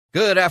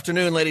Good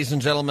afternoon, ladies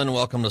and gentlemen.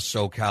 Welcome to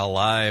SoCal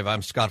Live.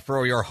 I'm Scott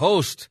Furrow, your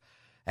host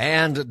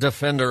and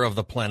defender of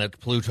the planet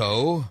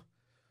Pluto.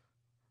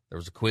 There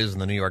was a quiz in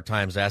the New York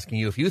Times asking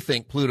you if you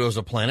think Pluto's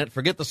a planet.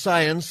 Forget the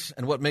science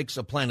and what makes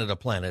a planet a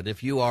planet.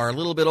 If you are a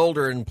little bit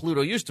older and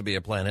Pluto used to be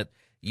a planet,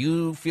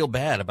 you feel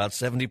bad. About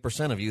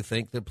 70% of you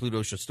think that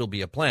Pluto should still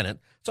be a planet.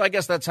 So I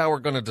guess that's how we're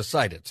going to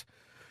decide it.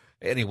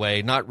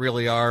 Anyway, not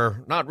really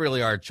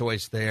our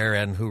choice there,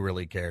 and who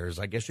really cares?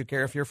 I guess you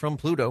care if you're from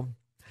Pluto.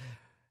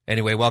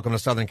 Anyway, welcome to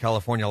Southern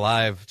California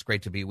Live. It's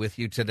great to be with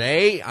you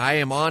today. I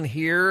am on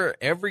here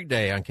every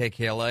day on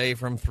KKLA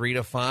from 3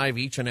 to 5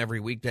 each and every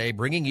weekday,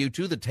 bringing you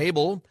to the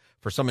table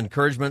for some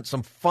encouragement,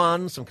 some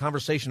fun, some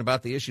conversation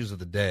about the issues of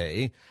the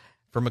day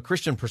from a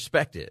Christian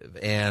perspective.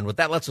 And what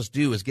that lets us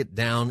do is get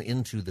down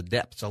into the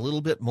depths a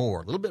little bit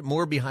more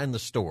behind the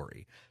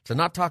story, to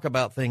not talk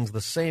about things the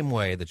same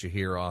way that you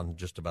hear on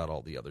just about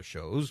all the other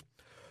shows.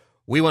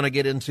 We want to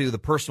get into the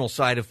personal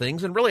side of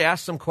things and really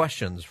ask some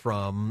questions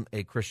from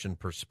a Christian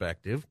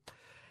perspective.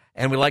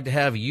 And we'd like to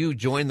have you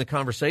join the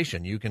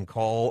conversation. You can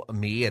call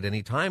me at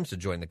any time to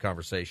join the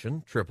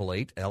conversation.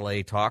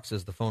 888-LA-TALKS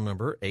is the phone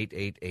number,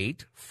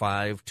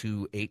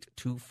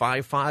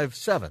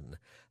 888-528-2557.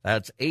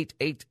 That's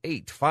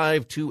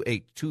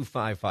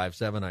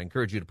 888-528-2557. I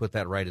encourage you to put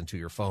that right into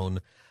your phone.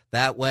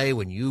 That way,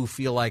 when you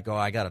feel like,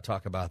 I got to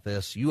talk about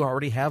this, you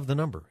already have the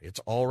number. It's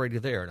already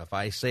there. And if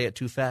I say it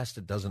too fast,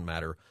 it doesn't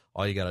matter.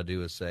 All you got to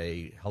do is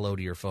say hello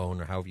to your phone,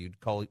 or however you'd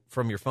call it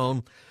from your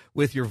phone,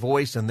 with your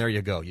voice, and there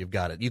you go. You've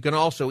got it. You can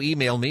also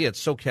email me at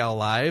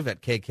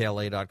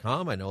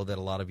socallive@kkla.com. I know that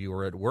a lot of you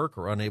are at work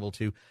or unable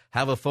to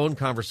have a phone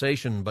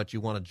conversation, but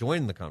you want to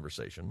join the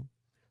conversation.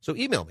 So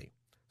email me,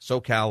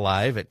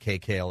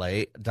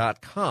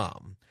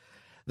 socallive@kkla.com.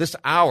 This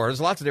hour, there's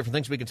lots of different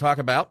things we can talk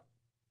about.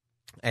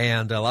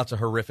 And lots of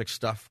horrific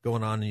stuff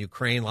going on in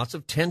Ukraine, lots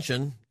of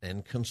tension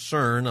and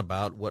concern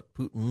about what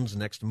Putin's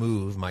next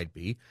move might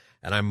be.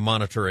 And I'm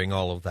monitoring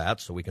all of that,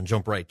 so we can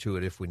jump right to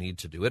it if we need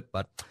to do it.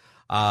 But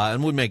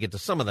and we may get to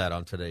some of that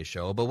on today's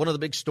show. But one of the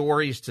big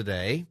stories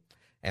today,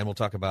 and we'll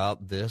talk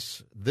about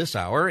this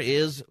hour,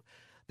 is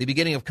the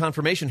beginning of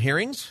confirmation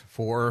hearings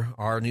for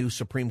our new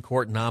Supreme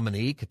Court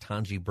nominee,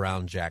 Ketanji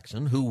Brown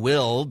Jackson, who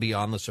will be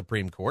on the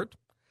Supreme Court.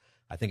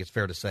 I think it's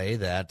fair to say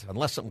that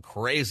unless something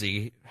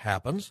crazy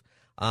happens,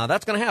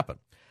 that's going to happen.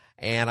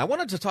 And I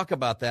wanted to talk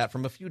about that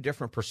from a few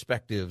different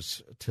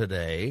perspectives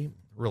today,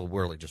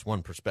 really just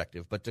one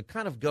perspective, but to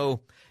kind of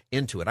go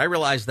into it. I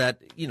realize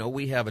that,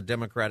 we have a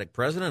Democratic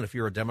president. If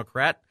you're a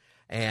Democrat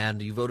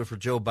and you voted for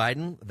Joe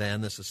Biden,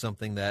 then this is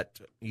something that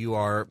you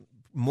are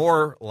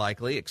more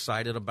likely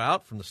excited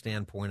about from the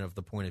standpoint of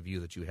the point of view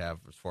that you have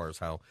as far as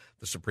how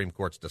the Supreme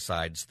Court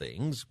decides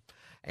things.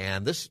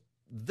 And this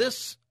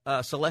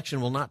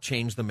selection will not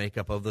change the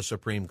makeup of the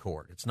Supreme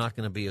Court. It's not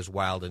going to be as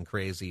wild and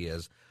crazy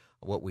as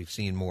what we've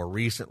seen more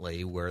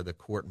recently, where the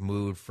court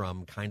moved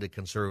from kind of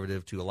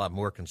conservative to a lot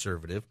more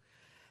conservative.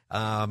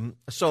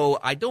 So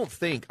I don't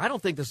think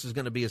this is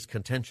going to be as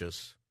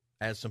contentious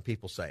as some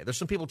people say. There's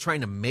some people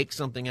trying to make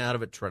something out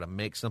of it, try to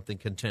make something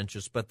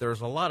contentious, but there's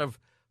a lot of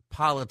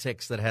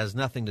politics that has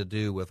nothing to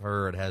do with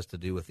her. It has to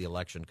do with the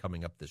election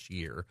coming up this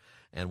year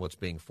and what's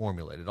being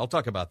formulated. I'll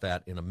talk about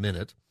that in a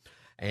minute.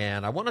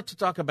 And I wanted to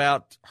talk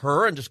about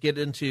her and just get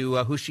into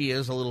who she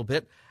is a little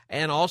bit,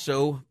 and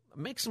also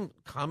make some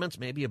comments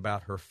maybe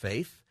about her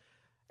faith.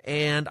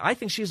 And I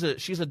think she has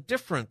a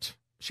different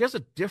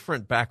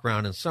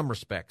background in some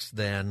respects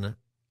than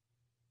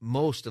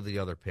most of the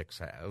other picks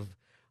have.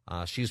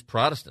 She's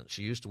Protestant.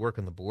 She used to work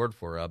on the board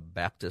for a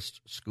Baptist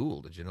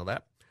school. Did you know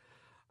that?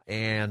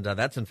 And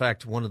that's, in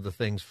fact, one of the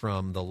things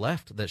from the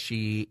left that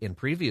she, in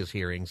previous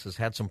hearings, has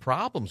had some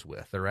problems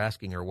with. They're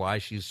asking her why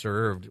she's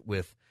served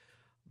with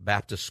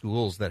Baptist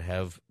schools that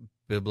have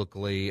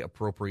biblically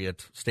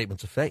appropriate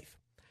statements of faith.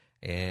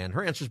 And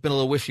her answer's been a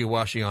little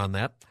wishy-washy on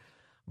that.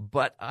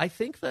 But I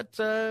think that,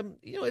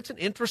 it's an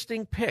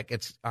interesting pick.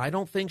 I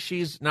don't think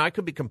now I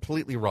could be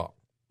completely wrong.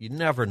 You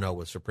never know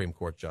with Supreme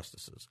Court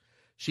justices.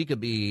 She could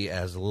be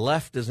as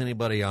left as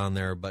anybody on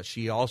there, but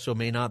she also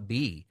may not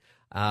be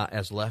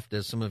as left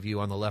as some of you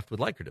on the left would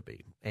like her to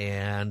be.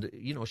 And,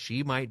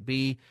 she might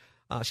be,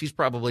 she's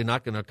probably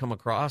not going to come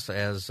across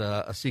as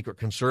a secret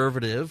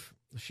conservative.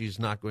 She's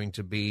not going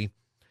to be,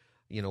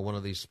 one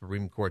of these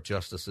Supreme Court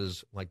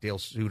justices like Dale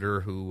Souter,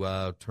 who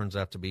turns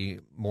out to be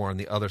more on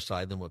the other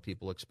side than what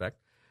people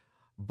expect.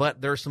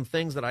 But there are some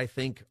things that I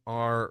think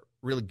are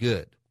really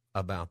good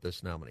about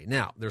this nominee.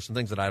 Now, there's some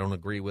things that I don't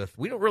agree with.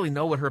 We don't really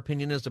know what her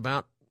opinion is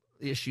about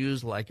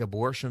issues like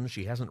abortion.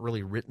 She hasn't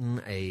really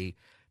written a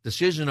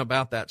decision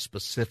about that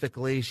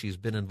specifically. She's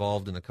been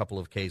involved in a couple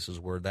of cases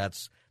where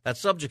that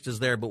subject is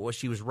there, but what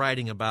she was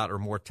writing about are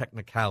more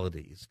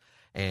technicalities.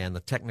 And the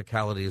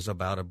technicalities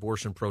about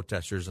abortion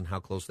protesters and how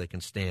close they can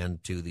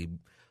stand to the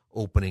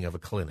opening of a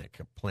clinic,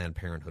 a Planned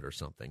Parenthood or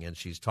something. And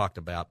she's talked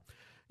about,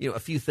 a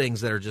few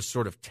things that are just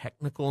sort of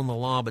technical in the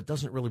law, but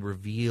doesn't really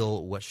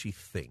reveal what she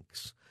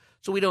thinks.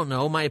 So we don't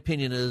know. My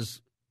opinion is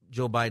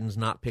Joe Biden's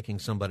not picking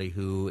somebody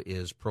who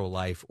is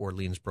pro-life or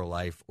leans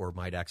pro-life or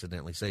might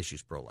accidentally say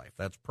she's pro-life.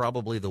 That's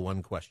probably the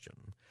one question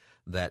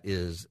that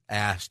is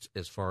asked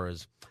as far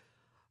as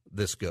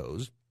this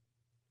goes.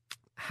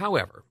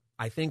 However,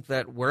 I think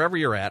that wherever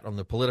you're at on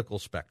the political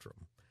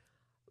spectrum,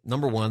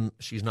 number one,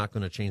 she's not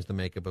going to change the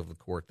makeup of the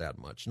court that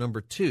much.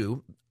 Number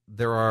two,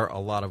 there are a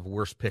lot of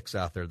worse picks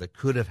out there that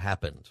could have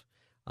happened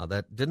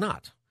that did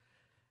not.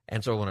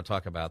 And so I want to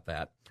talk about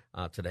that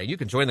today. You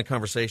can join the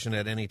conversation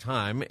at any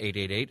time,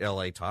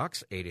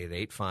 888-LA-TALKS,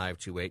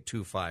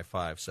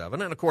 888-528-2557.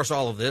 And, of course,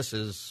 all of this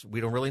is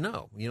we don't really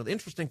know. You know, the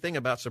interesting thing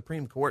about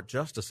Supreme Court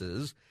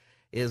justices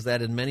is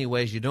that in many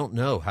ways you don't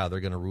know how they're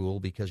going to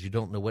rule because you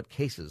don't know what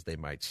cases they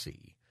might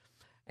see.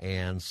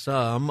 And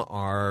some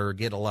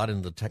get a lot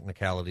into the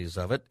technicalities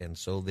of it, and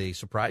so they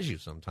surprise you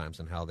sometimes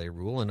in how they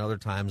rule, and other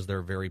times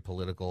they're very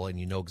political, and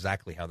you know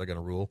exactly how they're going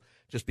to rule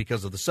just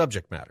because of the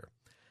subject matter.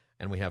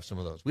 And we have some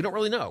of those. We don't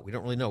really know. We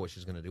don't really know what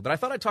she's going to do. But I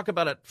thought I'd talk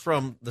about it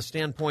from the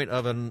standpoint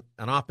of an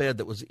op-ed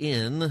that was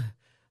in the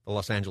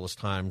Los Angeles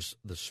Times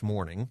this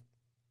morning,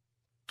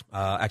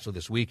 actually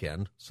this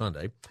weekend,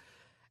 Sunday.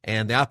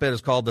 And the op-ed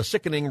is called "The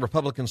Sickening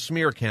Republican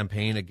Smear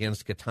Campaign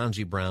Against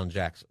Ketanji Brown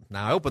Jackson."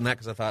 Now, I opened that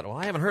because I thought, well,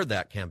 I haven't heard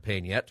that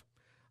campaign yet.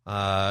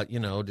 Was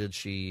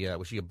she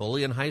a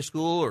bully in high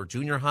school or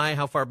junior high?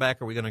 How far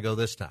back are we going to go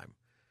this time?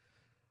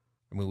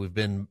 I mean,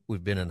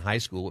 we've been in high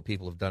school, what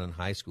people have done in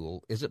high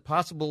school. Is it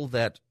possible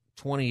that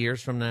 20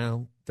 years from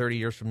now, 30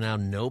 years from now,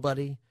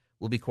 nobody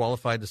will be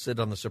qualified to sit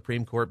on the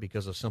Supreme Court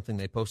because of something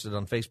they posted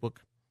on Facebook?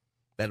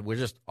 That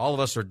all of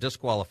us are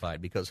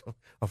disqualified because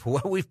of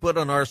what we've put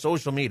on our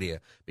social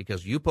media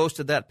because you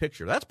posted that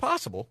picture. That's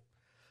possible.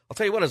 I'll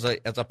tell you what, as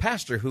a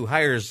pastor who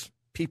hires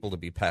people to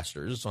be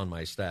pastors on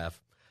my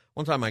staff,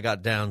 one time I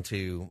got down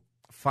to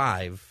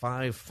five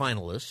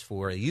finalists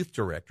for a youth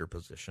director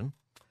position.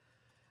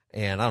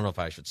 And I don't know if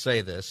I should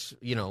say this,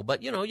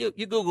 but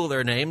you Google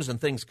their names and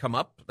things come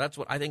up. That's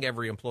what I think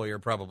every employer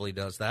probably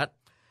does that.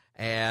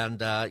 And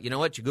you know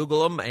what? You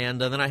Google them,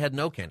 and then I had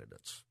no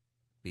candidates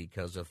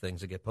because of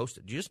things that get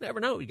posted. You just never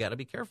know. You got to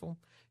be careful.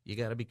 You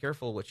got to be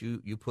careful what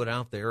you put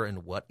out there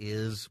and what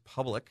is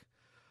public.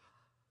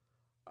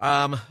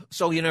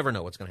 So you never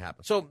know what's going to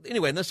happen. So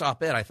anyway, in this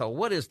op-ed, I thought,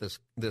 what is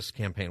this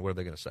campaign? What are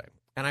they going to say?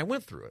 And I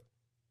went through it,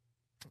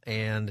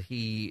 and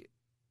he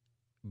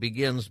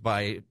begins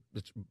by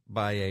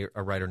a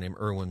writer named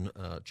Erwin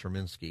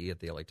Cherminsky at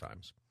the LA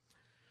Times.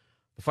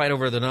 The fight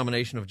over the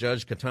nomination of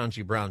Judge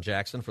Ketanji Brown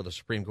Jackson for the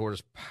Supreme Court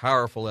is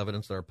powerful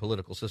evidence that our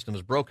political system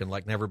is broken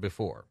like never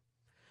before.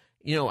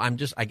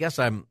 I guess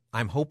I'm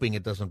hoping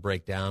it doesn't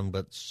break down,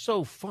 but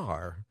so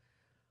far,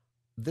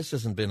 this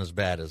hasn't been as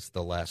bad as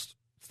the last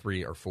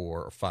 3 or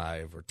 4 or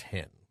 5 or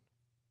 10.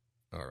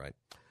 All right.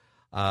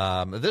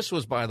 This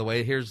was, by the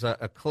way, here's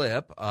a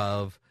clip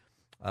of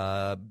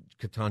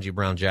Ketanji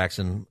Brown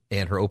Jackson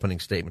and her opening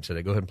statement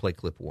today. Go ahead and play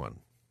clip 1.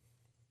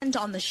 And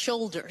on the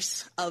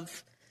shoulders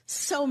of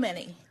so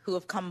many who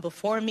have come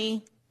before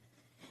me,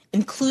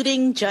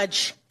 including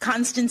Judge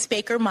Constance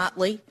Baker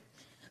Motley,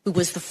 who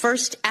was the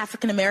first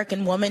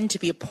African-American woman to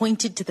be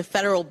appointed to the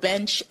federal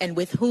bench and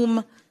with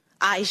whom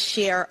I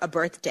share a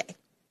birthday.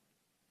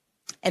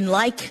 And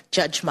like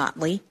Judge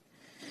Motley,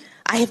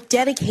 I have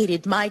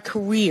dedicated my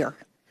career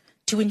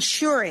to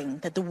ensuring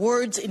that the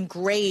words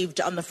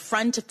engraved on the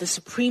front of the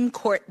Supreme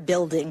Court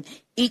building,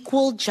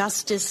 "Equal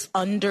justice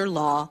under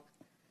law,"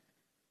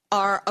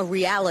 are a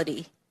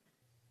reality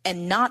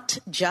and not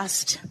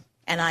just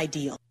an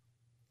ideal.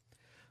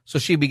 So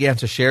she began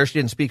to share. She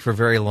didn't speak for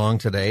very long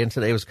today, and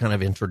today was kind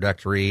of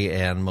introductory,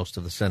 and most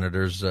of the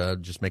senators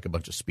just make a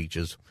bunch of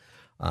speeches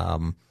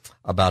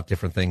about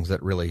different things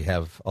that really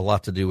have a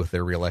lot to do with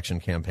their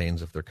reelection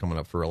campaigns if they're coming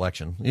up for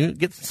election. You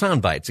get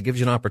sound bites. It gives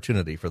you an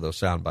opportunity for those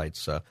sound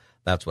bites.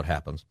 That's what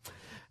happens.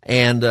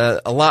 And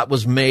a lot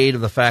was made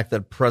of the fact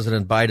that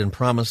President Biden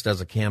promised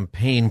as a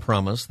campaign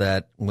promise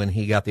that when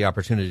he got the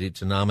opportunity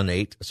to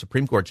nominate a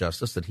Supreme Court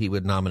justice, that he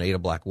would nominate a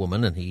black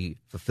woman, and he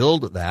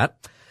fulfilled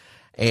that.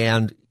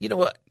 And, you know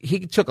what,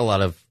 he took a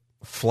lot of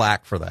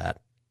flack for that.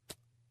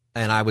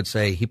 And I would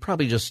say he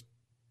probably just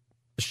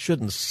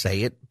shouldn't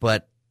say it.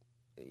 But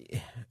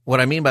what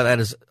I mean by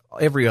that is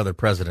every other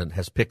president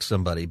has picked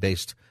somebody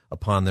based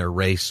upon their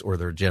race or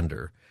their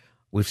gender.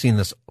 We've seen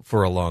this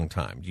for a long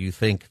time. Do you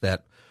think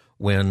that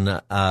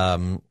when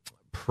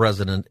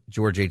President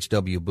George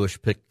H.W. Bush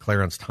picked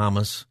Clarence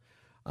Thomas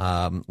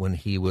when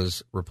he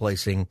was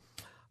replacing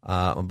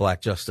a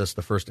black justice,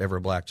 the first ever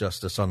black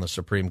justice on the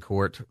Supreme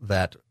Court,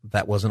 that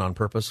wasn't on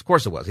purpose? Of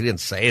course it was. He didn't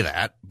say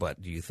that,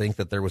 but do you think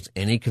that there was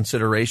any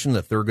consideration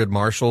that Thurgood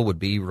Marshall would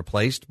be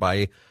replaced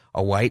by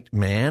a white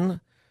man?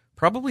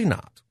 Probably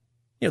not.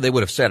 They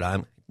would have said,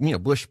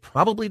 Bush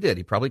probably did.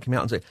 He probably came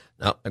out and said,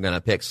 no, I'm going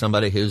to pick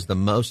somebody who's the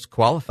most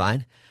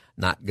qualified,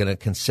 not going to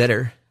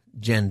consider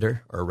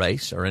gender or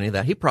race or any of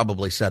that. He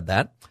probably said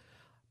that,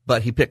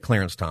 but he picked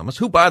Clarence Thomas,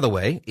 who, by the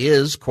way,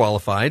 is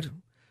qualified.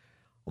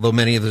 Although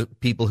many of the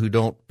people who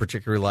don't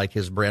particularly like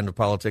his brand of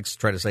politics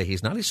try to say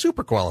he's not. He's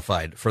super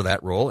qualified for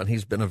that role, and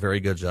he's been a very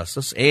good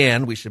justice.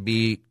 And we should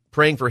be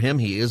praying for him.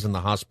 He is in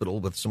the hospital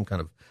with some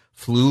kind of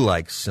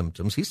flu-like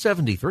symptoms. He's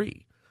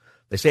 73.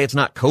 They say it's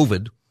not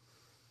COVID.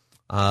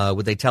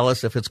 Would they tell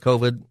us if it's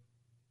COVID?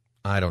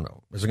 I don't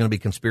know. Is there going to be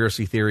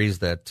conspiracy theories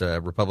that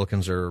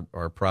Republicans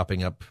are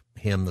propping up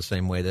him the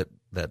same way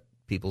that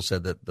people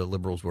said that the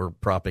liberals were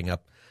propping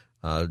up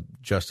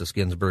Justice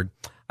Ginsburg?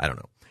 I don't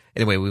know.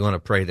 Anyway, we want to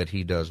pray that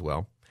he does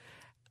well.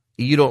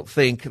 You don't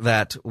think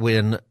that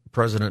when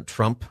President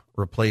Trump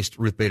replaced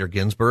Ruth Bader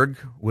Ginsburg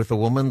with a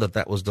woman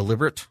that was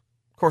deliberate?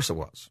 Of course it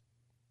was.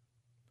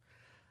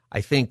 I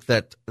think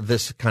that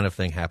this kind of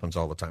thing happens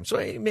all the time. So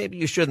maybe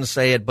you shouldn't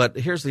say it, but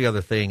here's the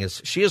other thing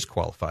is she is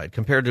qualified.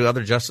 Compared to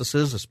other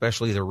justices,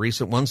 especially the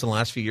recent ones in the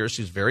last few years,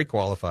 she's very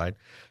qualified.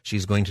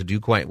 She's going to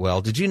do quite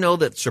well. Did you know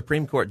that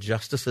Supreme Court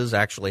justices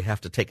actually have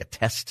to take a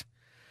test?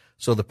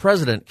 So the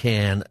president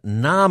can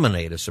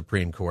nominate a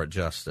Supreme Court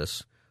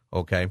justice,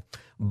 okay?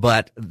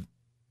 But,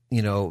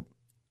 you know,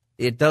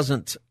 it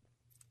doesn't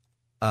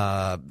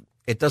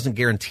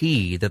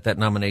guarantee that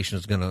nomination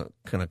is going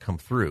to come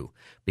through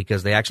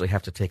because they actually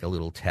have to take a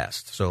little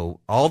test.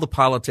 So all the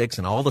politics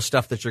and all the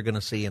stuff that you're going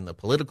to see in the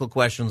political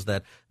questions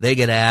that they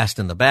get asked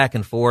and the back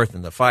and forth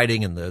and the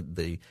fighting and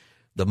the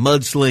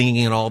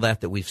mudslinging and all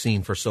that we've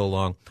seen for so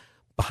long,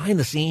 behind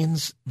the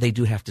scenes, they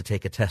do have to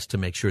take a test to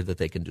make sure that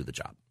they can do the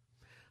job.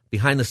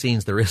 Behind the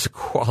scenes, there is a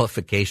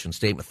qualification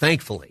statement,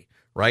 thankfully.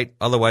 Right?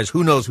 Otherwise,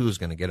 who knows who's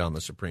going to get on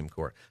the Supreme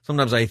Court?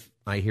 Sometimes I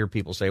hear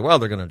people say, well,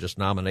 they're going to just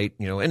nominate,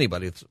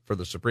 anybody for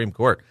the Supreme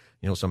Court,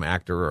 some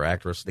actor or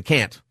actress. They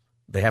can't.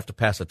 They have to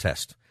pass a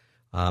test.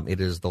 It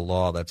is the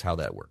law. That's how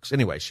that works.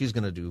 Anyway, she's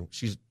going to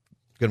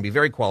be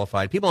very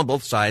qualified. People on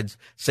both sides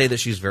say that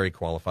she's very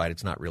qualified.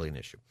 It's not really an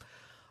issue.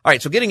 All right.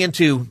 So getting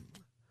into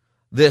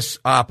this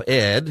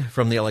op-ed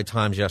from the LA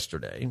Times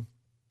yesterday,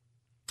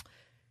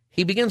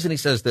 he begins and he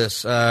says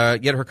this,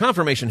 yet her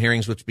confirmation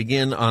hearings, which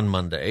begin on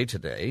Monday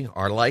today,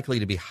 are likely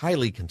to be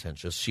highly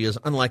contentious. She is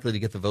unlikely to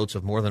get the votes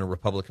of more than a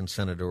Republican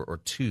senator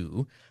or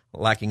two,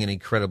 lacking any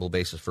credible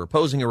basis for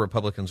opposing her.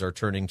 Republicans are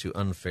turning to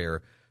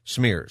unfair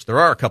smears. There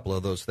are a couple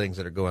of those things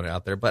that are going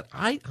out there, but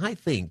I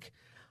think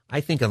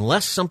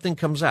unless something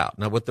comes out,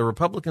 now what the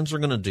Republicans are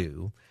going to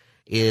do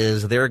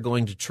is they're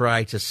going to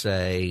try to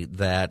say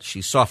that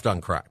she's soft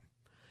on crime,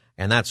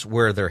 and that's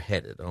where they're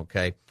headed,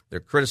 okay? They're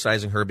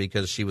criticizing her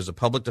because she was a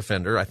public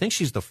defender. I think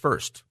she's the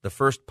first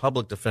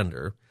public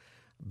defender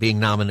being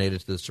nominated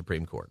to the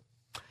Supreme Court.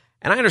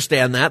 And I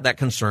understand that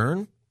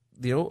concern,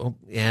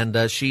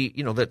 and she,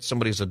 that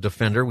somebody's a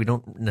defender. We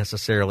don't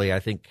necessarily, I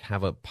think,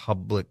 have a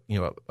public,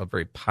 a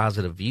very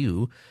positive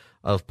view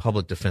of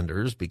public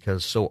defenders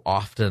because so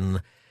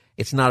often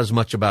it's not as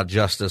much about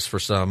justice for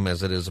some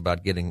as it is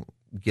about getting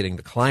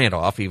the client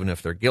off, even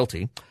if they're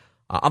guilty.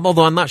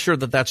 Although I'm not sure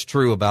that that's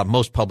true about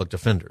most public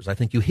defenders. I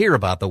think you hear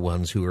about the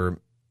ones who are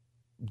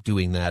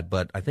doing that,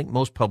 but I think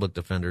most public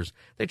defenders,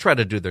 they try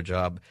to do their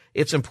job.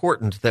 It's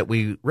important that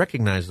we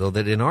recognize, though,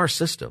 that in our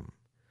system,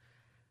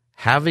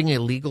 having a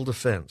legal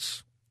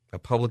defense, a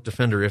public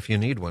defender if you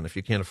need one, if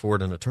you can't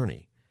afford an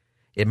attorney,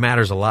 it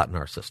matters a lot in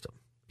our system.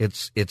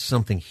 It's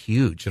something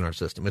huge in our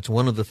system. It's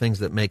one of the things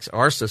that makes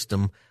our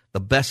system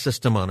the best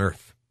system on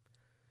earth.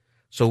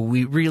 So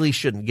we really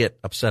shouldn't get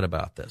upset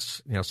about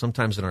this.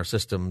 Sometimes in our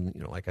system,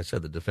 like I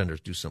said, the defenders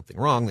do something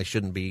wrong. They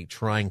shouldn't be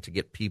trying to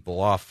get people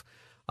off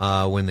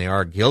when they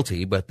are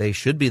guilty, but they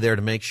should be there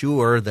to make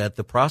sure that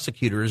the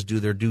prosecutors do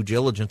their due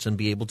diligence and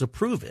be able to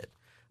prove it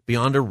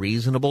beyond a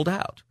reasonable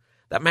doubt.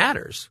 That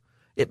matters.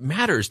 It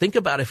matters. Think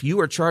about if you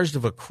are charged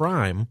of a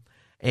crime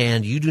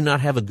and you do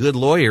not have a good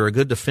lawyer, a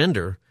good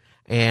defender,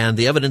 and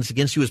the evidence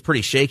against you is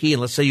pretty shaky,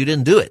 and let's say you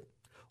didn't do it.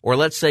 Or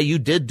let's say you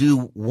did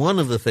do one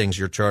of the things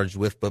you're charged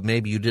with, but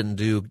maybe you didn't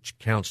do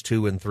counts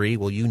 2 and 3.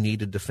 Well, you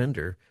need a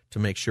defender to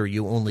make sure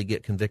you only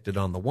get convicted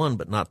on the 1,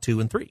 but not 2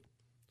 and 3.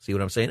 See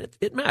what I'm saying?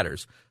 It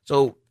matters.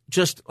 So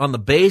just on the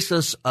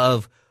basis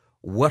of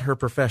what her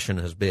profession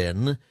has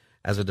been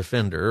as a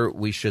defender,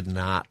 we should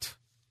not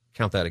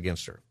count that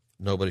against her.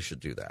 Nobody should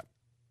do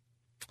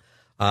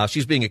that.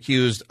 She's being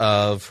accused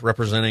of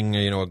representing,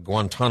 a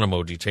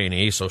Guantanamo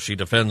detainee, so she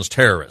defends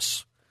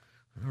terrorists.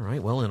 All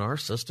right, well, in our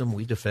system,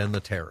 we defend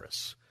the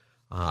terrorists.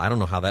 I don't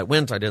know how that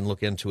went. I didn't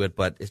look into it,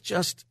 but it's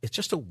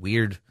just a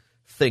weird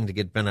thing to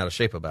get bent out of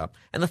shape about.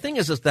 And the thing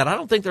is that I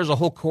don't think there's a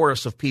whole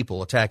chorus of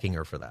people attacking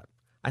her for that.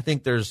 I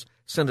think there's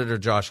Senator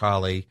Josh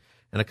Hawley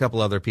and a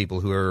couple other people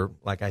who are,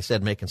 like I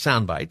said, making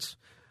sound bites,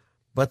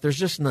 but there's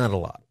just not a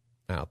lot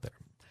out there.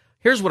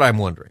 Here's what I'm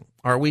wondering.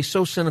 Are we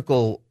so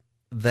cynical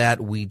that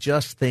we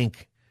just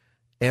think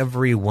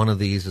every one of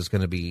these is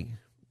going to be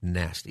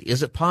nasty?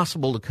 Is it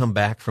possible to come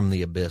back from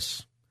the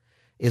abyss?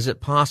 Is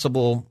it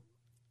possible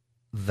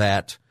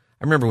that,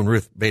 I remember when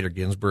Ruth Bader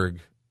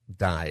Ginsburg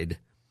died,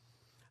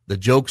 the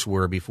jokes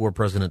were before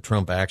President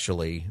Trump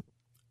actually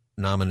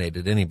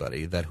nominated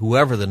anybody, that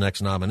whoever the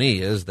next nominee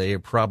is, they are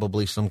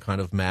probably some kind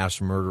of mass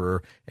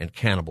murderer and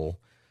cannibal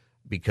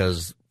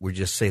because we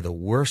just say the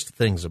worst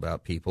things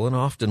about people and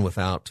often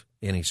without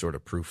any sort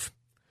of proof.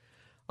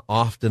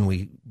 Often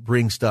we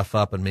bring stuff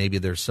up and maybe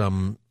there's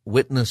some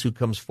witness who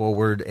comes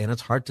forward and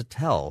it's hard to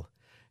tell.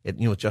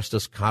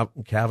 Justice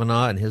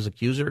Kavanaugh and his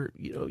accuser,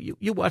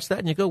 you watch that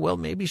and you go, well,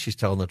 maybe she's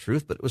telling the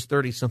truth, but it was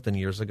 30-something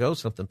years ago,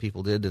 something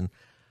people did in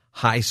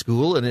high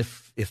school, and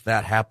if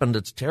that happened,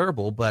 it's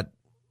terrible. But,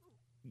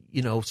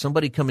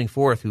 somebody coming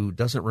forth who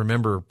doesn't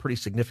remember pretty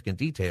significant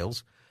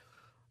details,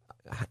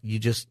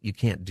 you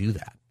can't do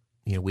that.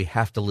 We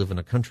have to live in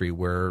a country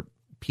where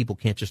people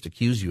can't just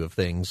accuse you of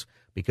things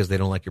because they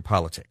don't like your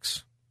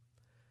politics.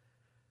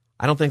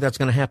 I don't think that's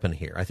going to happen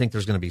here. I think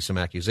there's going to be some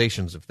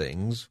accusations of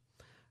things.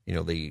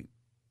 Somebody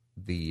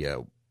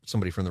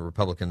from the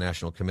Republican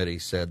National Committee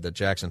said that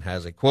Jackson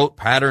has a, quote,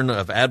 pattern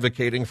of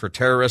advocating for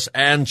terrorists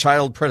and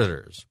child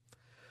predators.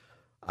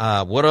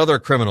 What other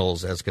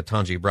criminals has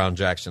Ketanji Brown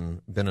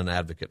Jackson been an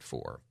advocate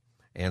for?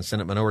 And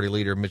Senate Minority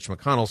Leader Mitch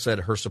McConnell said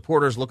her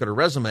supporters look at her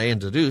resume and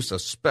deduce a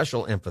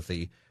special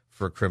empathy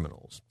for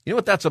criminals. You know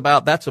what that's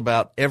about? That's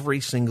about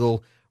every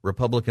single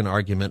Republican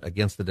argument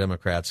against the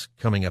Democrats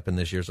coming up in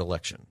this year's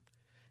election.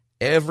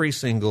 Every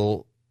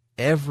single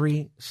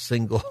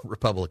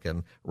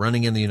Republican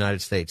running in the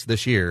United States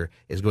this year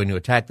is going to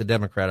attack the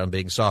Democrat on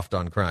being soft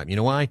on crime. You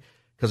know why?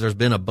 Because there's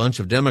been a bunch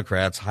of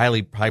Democrats,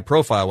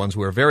 high-profile ones,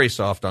 who are very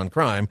soft on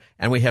crime,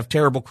 and we have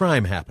terrible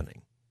crime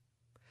happening.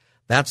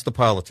 That's the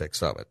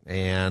politics of it.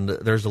 And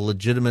there's a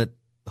legitimate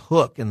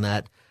hook in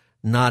that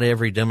not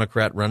every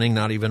Democrat running,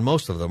 not even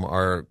most of them,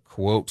 are,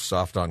 quote,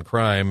 soft on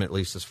crime, at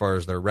least as far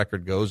as their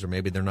record goes, or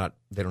maybe they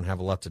don't have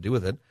a lot to do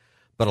with it.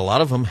 But a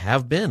lot of them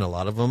have been. A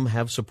lot of them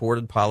have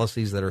supported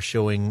policies that are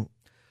showing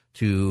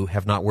to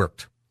have not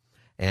worked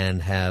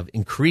and have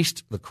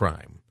increased the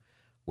crime.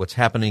 What's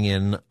happening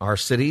in our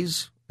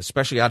cities,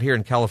 especially out here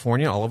in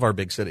California, all of our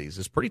big cities,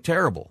 is pretty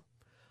terrible.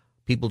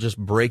 People just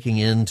breaking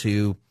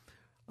into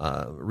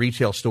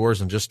retail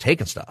stores and just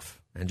taking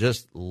stuff and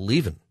just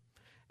leaving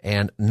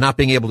and not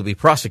being able to be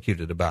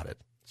prosecuted about it.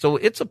 So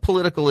it's a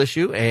political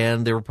issue,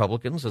 and the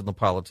Republicans and the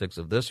politics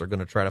of this are going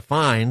to try to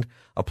find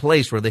a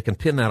place where they can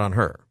pin that on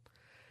her.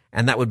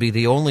 And that would be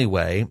the only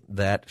way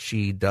that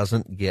she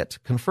doesn't get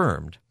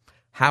confirmed.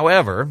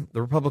 However,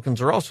 the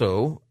Republicans are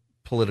also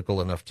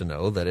political enough to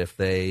know that if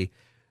they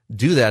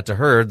do that to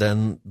her,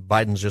 then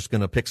Biden's just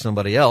going to pick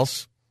somebody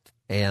else,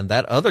 and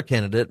that other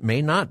candidate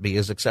may not be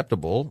as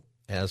acceptable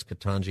as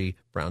Ketanji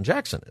Brown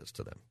Jackson is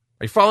to them.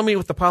 Are you following me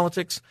with the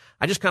politics?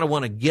 I just kind of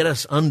want to get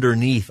us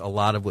underneath a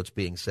lot of what's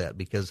being said,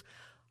 because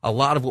a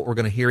lot of what we're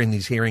going to hear in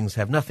these hearings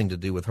have nothing to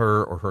do with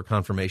her or her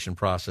confirmation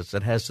process.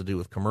 It has to do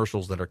with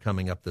commercials that are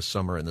coming up this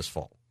summer and this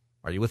fall.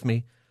 Are you with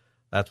me?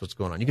 That's what's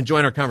going on. You can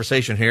join our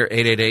conversation here,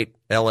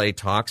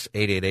 888-LA-TALKS,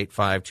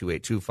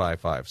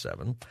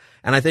 888-528-2557.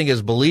 And I think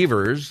as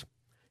believers,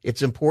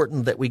 it's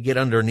important that we get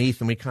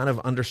underneath and we kind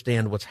of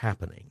understand what's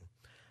happening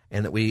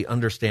and that we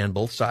understand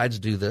both sides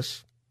do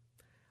this.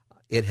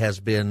 It has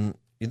been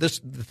the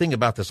thing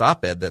about this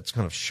op-ed that's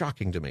kind of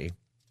shocking to me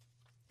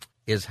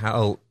is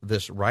how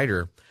this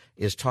writer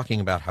is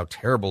talking about how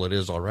terrible it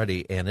is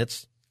already, and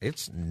it's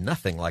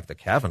nothing like the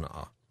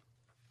Kavanaugh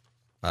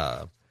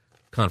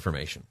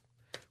confirmation,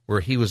 where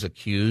he was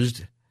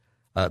accused.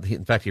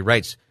 In fact, he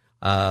writes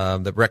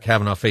that Brett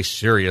Kavanaugh faced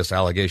serious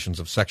allegations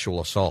of sexual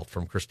assault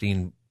from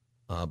Christine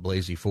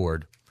Blasey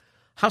Ford.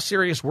 How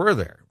serious were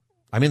there?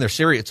 I mean, they're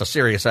serious. It's a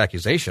serious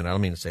accusation. I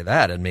don't mean to say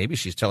that, and maybe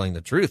she's telling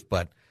the truth,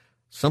 but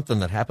something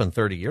that happened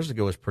 30 years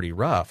ago is pretty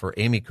rough. Or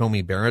Amy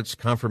Coney Barrett's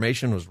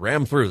confirmation was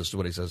rammed through, this is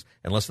what he says,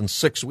 in less than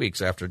 6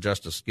 weeks after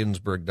Justice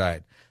Ginsburg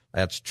died.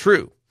 That's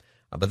true.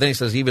 But then he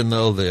says even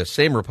though the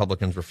same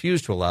Republicans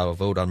refused to allow a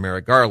vote on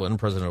Merrick Garland,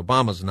 President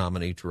Obama's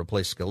nominee to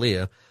replace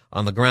Scalia,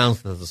 on the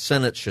grounds that the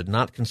Senate should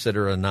not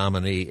consider a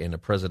nominee in a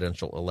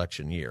presidential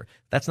election year.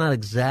 That's not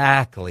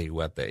exactly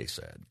what they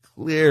said.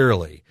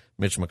 Clearly,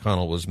 Mitch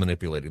McConnell was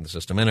manipulating the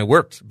system, and it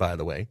worked, by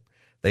the way.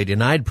 They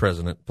denied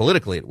President,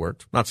 politically it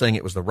worked. Not saying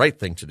it was the right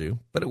thing to do,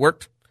 but it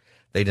worked.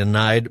 They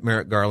denied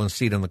Merrick Garland's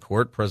seat in the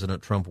court.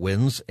 President Trump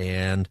wins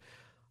and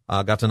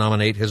got to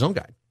nominate his own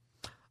guy.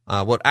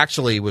 What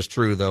actually was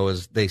true, though,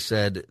 is they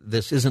said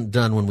this isn't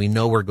done when we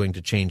know we're going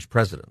to change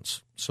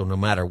presidents. So no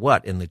matter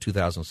what, in the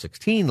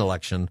 2016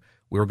 election,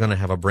 we were going to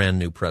have a brand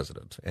new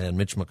president. And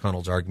Mitch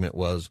McConnell's argument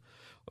was,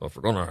 well, if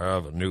we're going to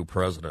have a new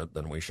president,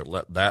 then we should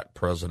let that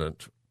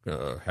president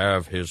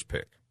have his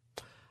pick.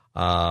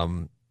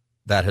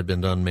 That had been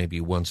done maybe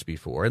once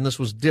before, and this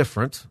was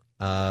different.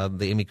 The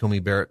Amy Coney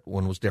Barrett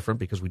one was different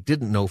because we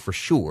didn't know for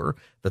sure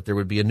that there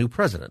would be a new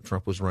president.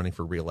 Trump was running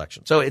for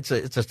re-election. So it's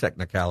a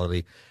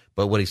technicality,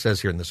 but what he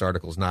says here in this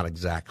article is not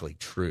exactly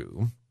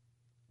true.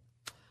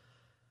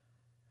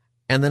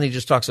 And then he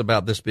just talks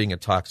about this being a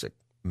toxic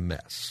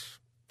mess.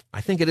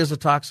 I think it is a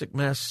toxic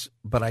mess,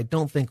 but I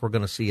don't think we're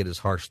going to see it as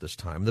harsh this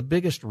time. The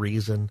biggest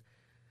reason,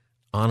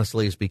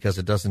 honestly, is because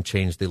it doesn't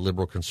change the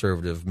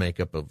liberal-conservative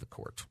makeup of the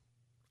court.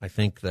 I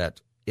think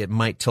that it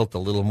might tilt a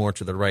little more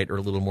to the right or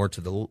a little more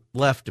to the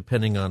left,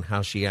 depending on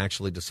how she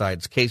actually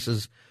decides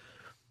cases.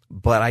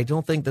 But I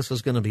don't think this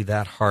is going to be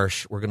that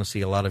harsh. We're going to see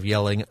a lot of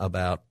yelling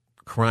about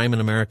crime in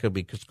America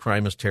because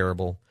crime is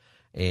terrible,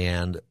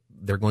 and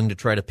they're going to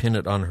try to pin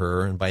it on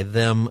her, and by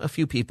them, a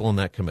few people in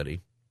that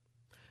committee.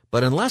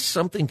 But unless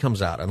something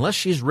comes out, unless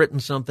she's written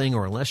something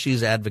or unless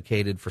she's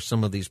advocated for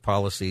some of these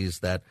policies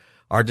that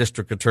our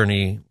district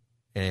attorney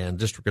and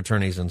district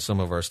attorneys in some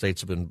of our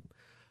states have been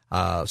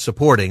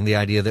supporting, the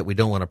idea that we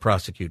don't want to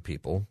prosecute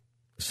people,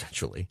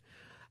 essentially,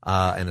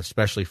 and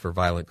especially for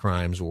violent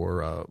crimes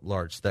or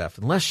large theft.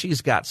 Unless she's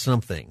got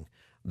something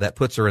that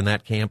puts her in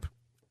that camp,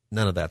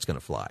 none of that's going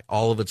to fly.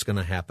 All of it's going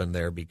to happen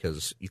there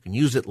because you can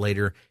use it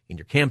later in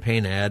your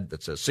campaign ad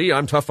that says, "See,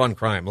 I'm tough on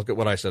crime. Look at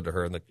what I said to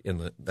her."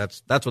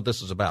 That's what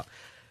this is about.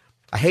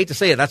 I hate to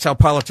say it. That's how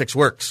politics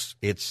works.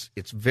 It's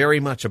very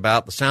much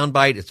about the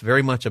soundbite. It's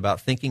very much about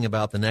thinking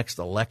about the next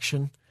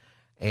election,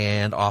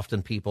 and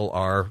often people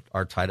are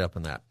tied up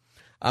in that.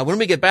 When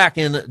we get back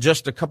in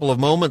just a couple of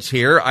moments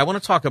here, I want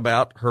to talk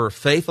about her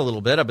faith a little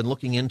bit. I've been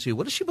looking into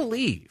what does she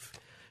believe.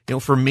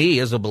 For me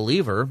as a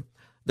believer,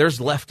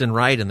 there's left and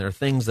right, and there are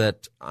things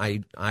that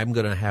I'm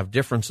going to have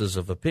differences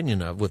of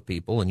opinion of with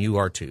people, and you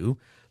are too,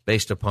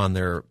 based upon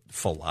their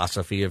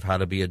philosophy of how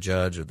to be a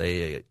judge. Are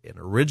they an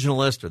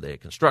originalist? Are they a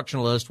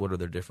constructionalist? What are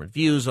their different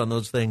views on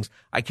those things?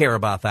 I care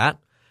about that,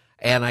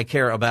 and I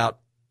care about,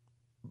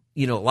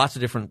 lots of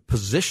different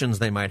positions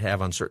they might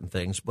have on certain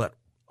things, but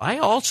I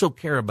also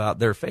care about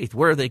their faith.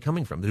 Where are they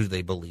coming from? Do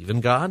they believe in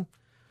God?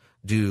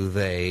 Do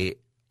they,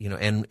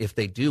 and if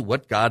they do,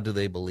 what God do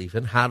they believe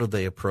in? How do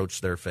they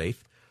approach their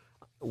faith?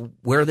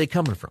 Where are they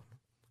coming from?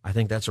 I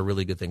think that's a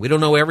really good thing. We don't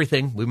know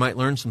everything. We might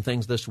learn some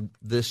things this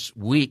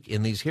week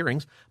in these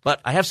hearings,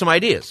 but I have some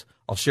ideas.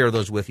 I'll share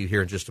those with you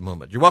here in just a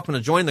moment. You're welcome to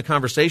join the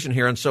conversation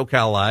here on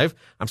SoCal Live.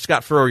 I'm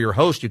Scott Furrow, your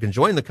host. You can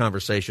join the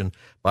conversation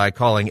by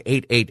calling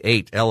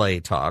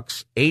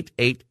 888-LA-TALKS.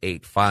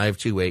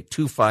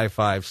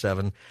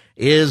 888-528-2557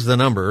 is the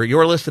number.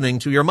 You're listening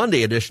to your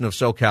Monday edition of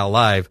SoCal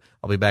Live.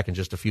 I'll be back in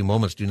just a few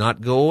moments. Do not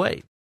go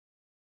away.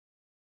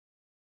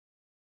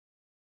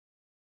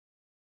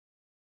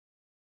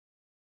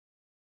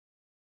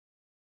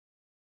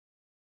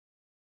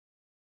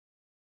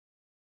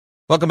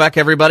 Welcome back,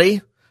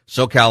 everybody.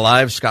 SoCal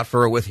Live, Scott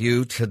Furrow with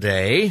you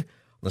today.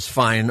 This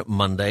fine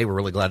Monday. We're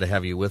really glad to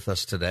have you with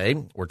us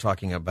today. We're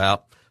talking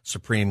about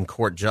Supreme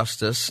Court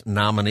Justice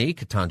nominee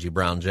Ketanji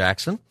Brown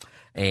Jackson,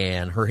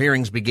 and her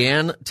hearings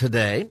began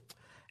today.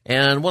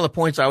 And one of the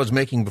points I was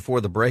making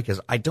before the break is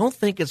I don't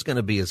think it's going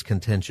to be as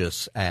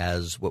contentious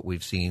as what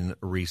we've seen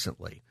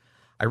recently.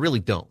 I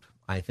really don't.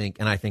 I think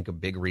a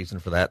big reason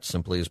for that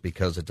simply is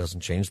because it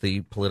doesn't change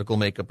the political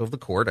makeup of the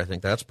court. I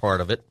think that's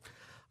part of it.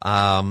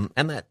 And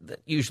that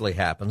usually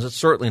happens. It's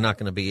certainly not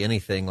going to be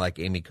anything like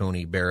Amy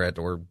Coney Barrett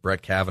or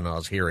Brett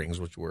Kavanaugh's hearings,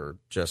 which were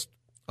just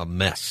a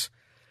mess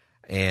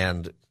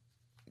and,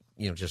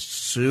 just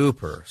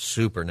super,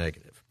 super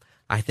negative.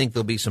 I think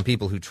there'll be some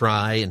people who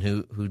try and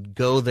who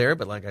go there,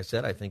 but like I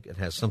said, I think it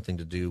has something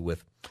to do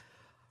with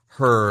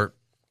her,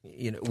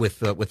 with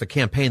the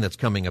campaign that's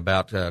coming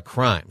about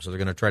crime. So they're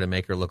going to try to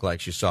make her look like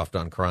she's soft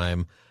on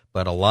crime,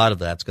 but a lot of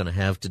that's going to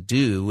have to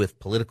do with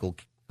political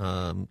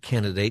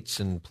candidates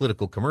and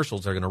political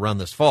commercials are going to run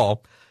this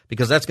fall,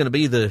 because that's going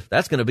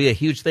to be a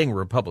huge thing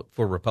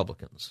for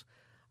Republicans.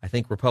 I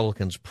think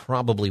Republicans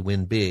probably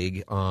win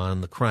big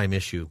on the crime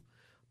issue,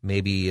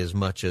 maybe as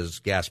much as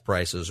gas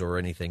prices or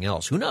anything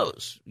else. Who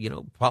knows?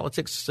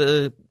 Politics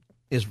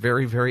is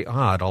very, very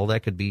odd. All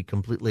that could be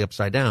completely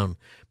upside down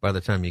by the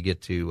time you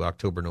get to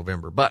October,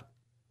 November. But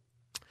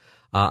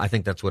I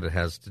think that's what it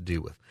has to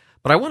do with.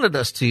 But I wanted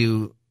us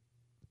to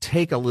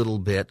take a little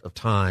bit of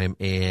time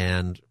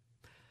and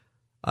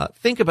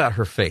think about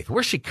her faith.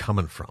 Where's she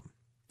coming from?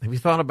 Have you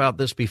thought about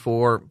this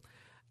before?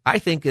 I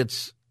think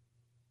it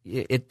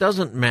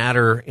doesn't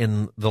matter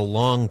in the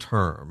long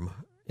term,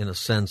 in a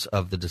sense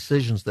of the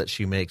decisions that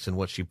she makes and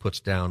what she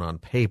puts down on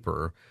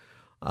paper,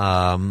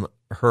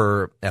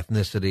 her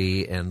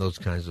ethnicity and those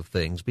kinds of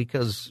things,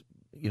 because,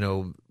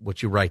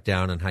 what you write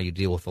down and how you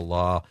deal with the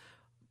law,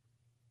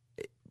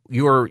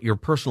 your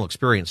personal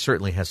experience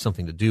certainly has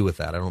something to do with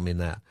that. I don't mean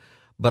that.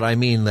 But I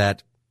mean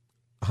that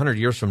 100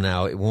 years from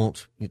now,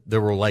 there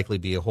will likely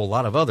be a whole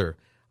lot of other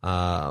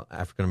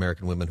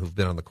African-American women who've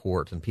been on the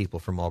court and people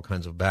from all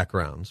kinds of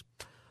backgrounds.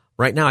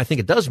 Right now, I think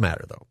it does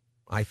matter, though.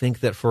 I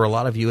think that for a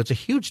lot of you, it's a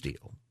huge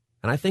deal.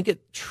 And I think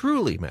it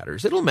truly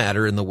matters. It'll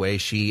matter in the way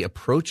she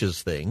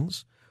approaches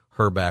things,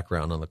 her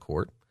background on the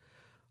court,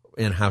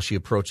 and how she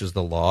approaches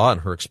the law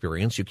and her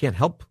experience. You can't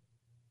help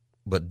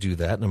but do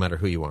that, no matter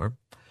who you are.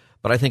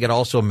 But I think it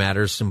also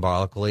matters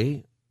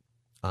symbolically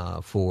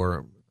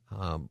for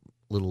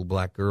little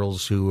black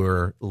girls who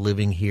are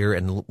living here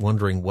and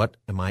wondering, what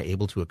am I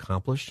able to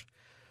accomplish?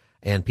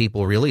 And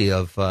people really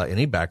of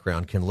any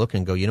background can look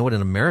and go, you know what,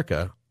 in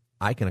America,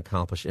 I can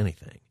accomplish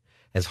anything.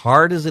 As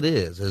hard as it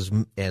is,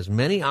 as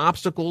many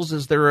obstacles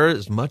as there are,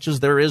 as much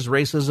as there is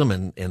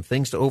racism and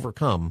things to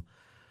overcome,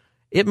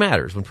 it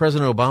matters. When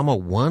President Obama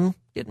won,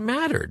 it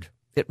mattered.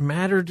 It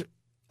mattered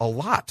a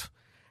lot.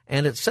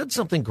 And it said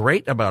something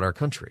great about our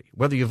country,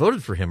 whether you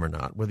voted for him or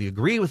not, whether you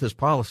agree with his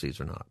policies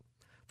or not.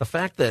 The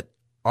fact that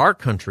our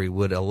country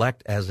would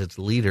elect as its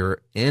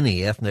leader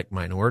any ethnic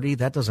minority,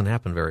 that doesn't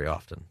happen very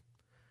often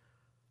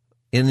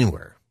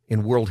anywhere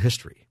in world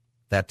history.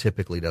 that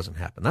typically doesn't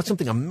happen. That's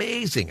something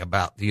amazing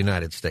about the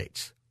United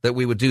States, that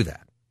we would do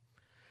that.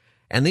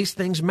 And these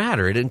things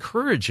matter. It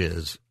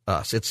encourages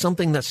us. It's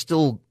something that's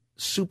still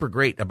super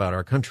great about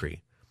our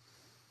country.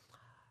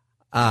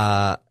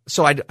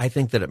 So I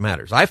think that it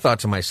matters. I've thought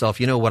to myself,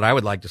 what I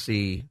would like to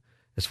see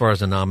as far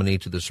as a nominee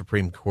to the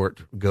Supreme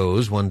Court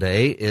goes one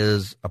day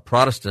is a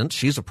Protestant.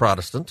 She's a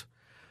Protestant.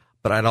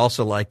 But I'd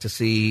also like to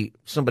see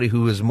somebody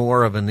who is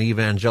more of an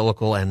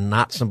evangelical and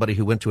not somebody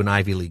who went to an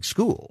Ivy League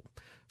school.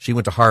 She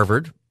went to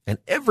Harvard, and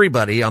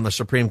everybody on the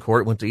Supreme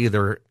Court went to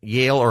either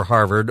Yale or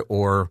Harvard,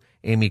 or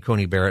Amy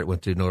Coney Barrett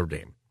went to Notre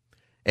Dame.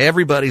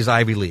 Everybody's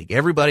Ivy League.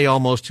 Everybody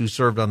almost who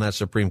served on that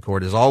Supreme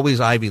Court is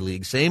always Ivy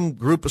League, same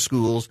group of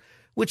schools,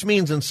 which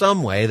means in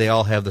some way they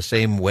all have the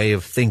same way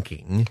of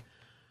thinking.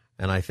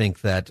 And I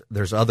think that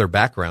there's other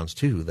backgrounds,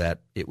 too, that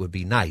it would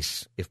be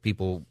nice if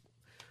people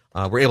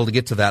were able to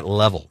get to that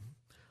level.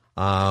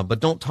 But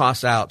don't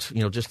toss out,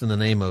 just in the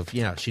name of,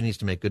 she needs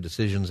to make good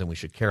decisions and we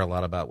should care a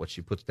lot about what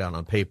she puts down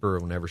on paper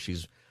whenever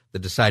she's the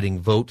deciding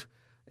vote.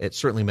 It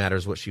certainly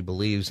matters what she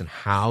believes and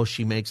how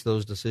she makes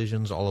those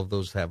decisions. All of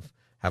those have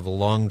a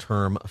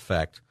long-term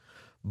effect.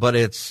 But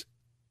it's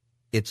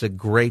a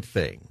great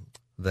thing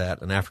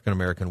that an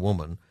African-American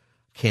woman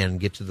can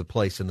get to the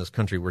place in this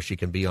country where she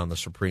can be on the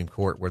Supreme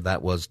Court, where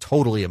that was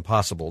totally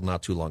impossible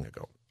not too long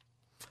ago.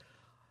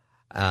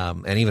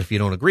 And even if you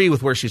don't agree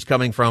with where she's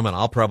coming from, and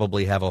I'll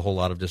probably have a whole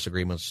lot of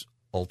disagreements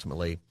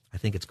ultimately, I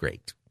think it's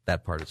great.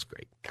 That part is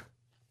great.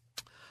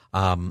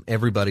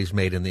 Everybody's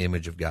made in the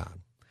image of God.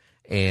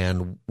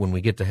 And when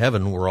we get to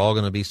heaven, we're all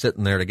going to be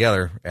sitting there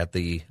together at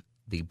the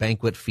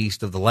banquet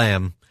feast of the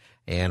Lamb,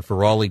 and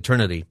for all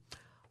eternity.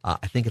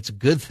 I think it's a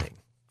good thing.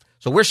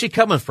 So where's she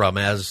coming from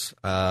as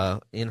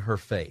in her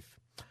faith?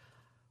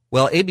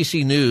 Well,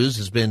 ABC News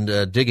has been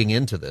digging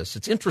into this.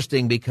 It's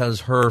interesting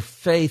because her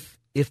faith,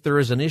 if there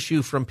is an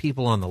issue from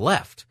people on the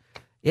left,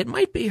 it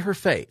might be her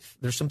faith.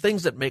 There's some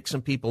things that make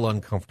some people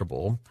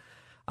uncomfortable.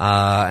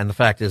 And the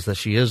fact is that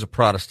she is a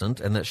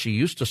Protestant and that she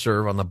used to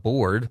serve on the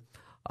board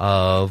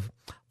of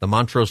the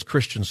Montrose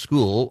Christian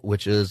School,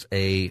 which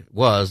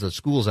the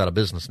school's out of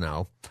business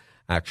now,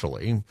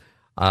 actually.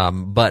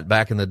 But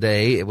back in the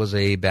day, it was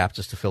a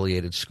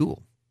Baptist-affiliated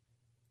school.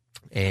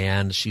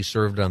 And she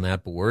served on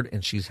that board,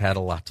 and she's had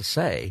a lot to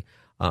say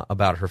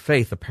about her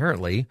faith,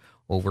 apparently,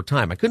 over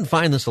time. I couldn't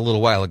find this a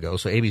little while ago,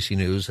 so ABC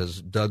News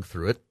has dug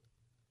through it.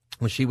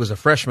 When she was a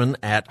freshman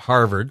at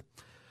Harvard,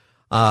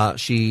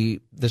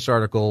 this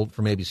article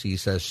from ABC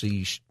says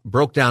she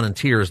broke down in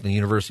tears in the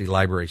university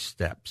library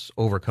steps,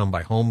 overcome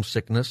by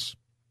homesickness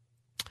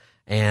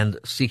and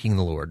seeking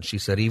the Lord. She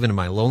said, even in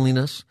my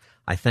loneliness,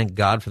 I thank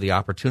God for the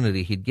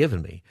opportunity he'd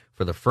given me,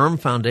 for the firm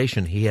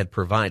foundation he had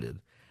provided,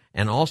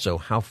 and also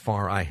how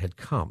far I had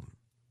come.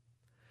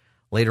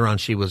 Later on,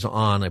 she was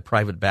on a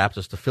private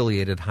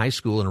Baptist-affiliated high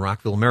school in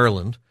Rockville,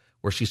 Maryland,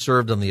 where she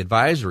served on the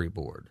advisory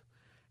board.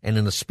 And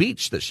in the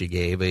speech that she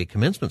gave, a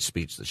commencement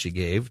speech that she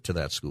gave to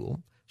that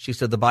school, she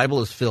said the Bible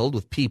is filled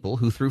with people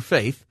who, through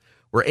faith,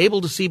 were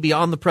able to see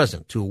beyond the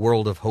present to a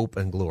world of hope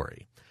and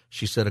glory.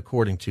 She said,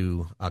 according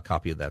to a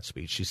copy of that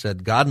speech, she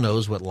said, God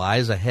knows what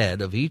lies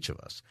ahead of each of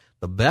us.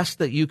 The best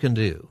that you can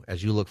do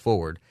as you look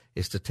forward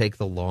is to take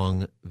the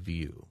long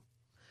view.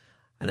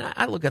 And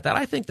I look at that.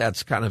 I think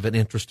that's kind of an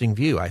interesting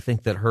view. I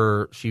think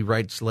that she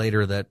writes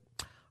later that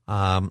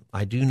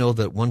I do know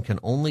that one can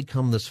only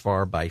come this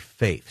far by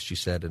faith, she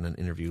said in an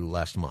interview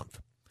last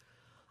month.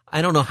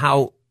 I don't know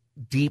how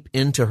deep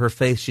into her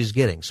faith she's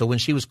getting. So when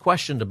she was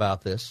questioned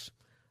about this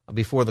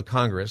before the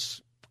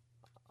Congress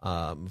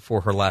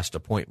for her last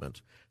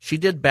appointment, she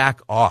did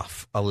back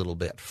off a little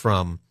bit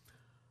from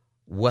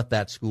what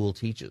that school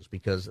teaches,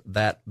 because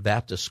that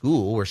Baptist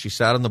school where she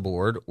sat on the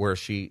board, where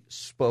she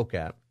spoke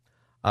at,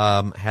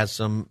 has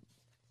some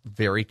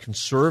very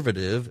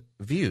conservative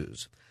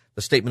views.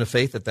 The statement of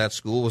faith at that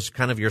school was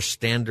kind of your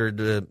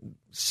standard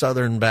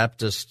Southern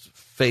Baptist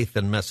faith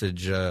and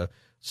message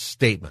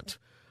statement.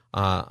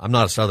 I'm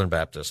not a Southern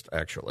Baptist,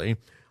 actually,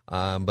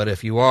 but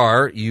if you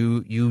are,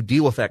 you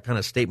deal with that kind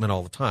of statement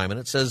all the time. And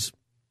it says,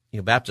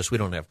 Baptists, we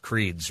don't have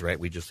creeds, right?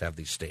 We just have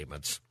these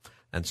statements,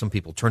 and some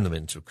people turn them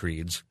into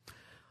creeds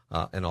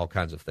and all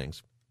kinds of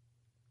things.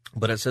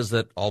 But it says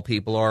that all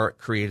people are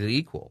created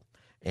equal.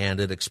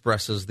 And it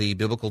expresses the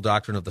biblical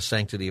doctrine of the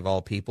sanctity of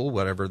all people,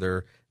 whatever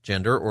their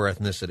gender or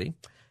ethnicity.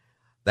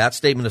 That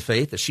statement of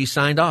faith that she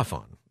signed off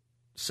on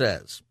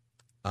says,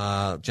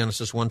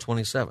 Genesis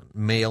 1:27,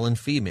 male and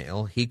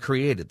female, he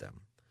created them.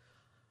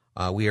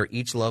 We are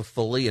each loved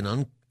fully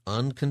and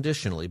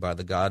unconditionally by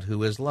the God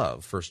who is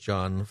love, 1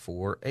 John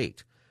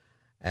 4:8.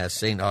 As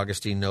St.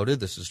 Augustine noted,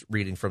 this is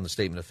reading from the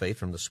statement of faith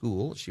from the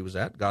school she was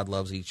at, God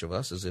loves each of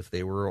us as if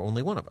they were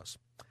only one of us.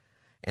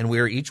 And we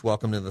are each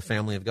welcomed into the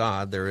family of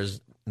God. There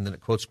is, and then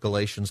it quotes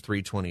Galatians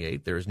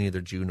 3:28, there is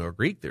neither Jew nor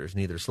Greek, there is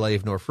neither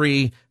slave nor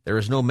free, there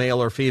is no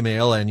male or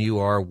female, and you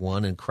are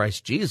one in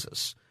Christ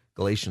Jesus,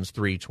 Galatians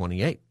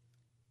 3:28.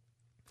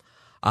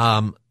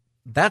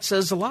 That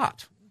says a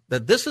lot,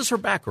 that this is her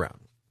background.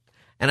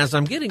 And as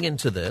I'm getting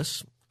into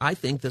this, I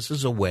think this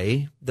is a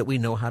way that we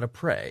know how to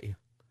pray.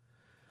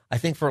 I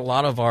think for a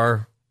lot of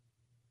our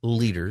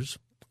leaders,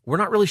 we're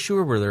not really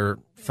sure where their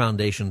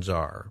foundations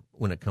are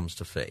when it comes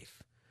to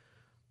faith.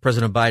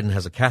 President Biden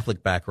has a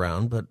Catholic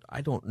background, but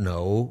I don't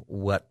know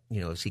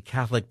is he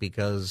Catholic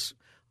because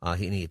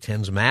he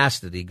attends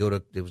Mass?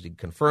 Was he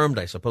confirmed?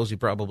 I suppose he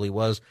probably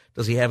was.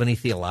 Does he have any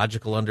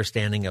theological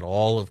understanding at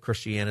all of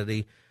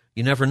Christianity?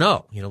 You never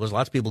know. There's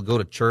lots of people who go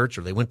to church,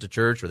 or they went to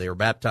church, or they were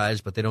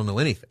baptized, but they don't know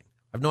anything.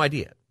 I have no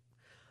idea.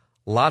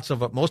 Most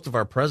of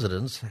our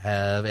presidents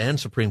and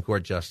Supreme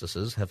Court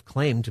justices have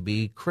claimed to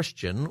be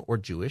Christian or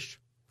Jewish.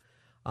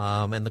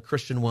 And the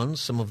Christian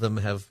ones, some of them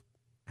have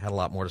had a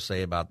lot more to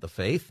say about the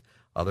faith.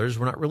 Others,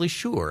 we're not really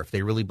sure if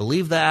they really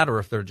believe that or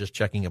if they're just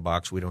checking a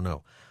box. We don't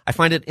know. I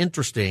find it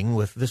interesting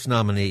with this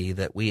nominee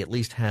that we at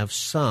least have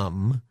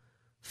some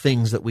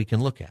things that we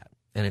can look at.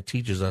 And it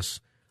teaches us,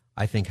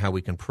 I think, how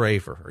we can pray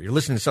for her. You're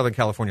listening to Southern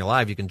California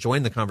Live. You can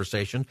join the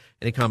conversation.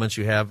 Any comments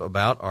you have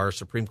about our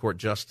Supreme Court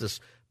justice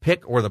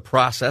pick or the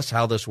process,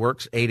 how this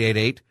works,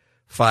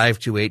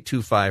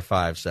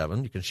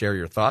 888-528-2557. You can share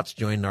your thoughts.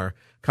 Join our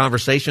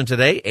conversation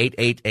today.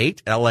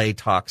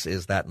 888-LA-TALKS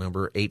is that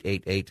number,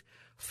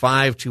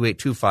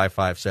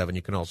 888-528-2557.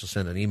 You can also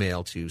send an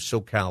email to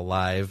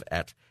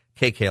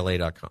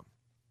socallive@kkla.com.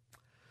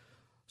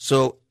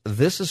 So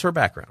this is her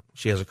background.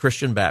 She has a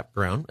Christian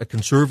background, a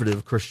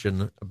conservative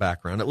Christian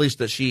background, at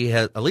least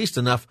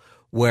enough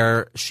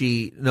where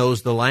she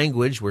knows the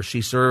language, where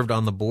she served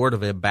on the board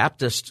of a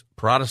Baptist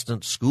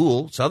Protestant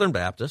school, Southern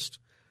Baptist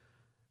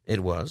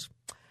it was,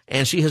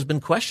 and she has been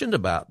questioned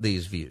about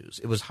these views.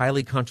 It was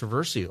highly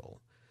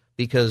controversial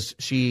because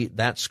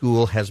that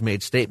school has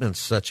made statements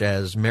such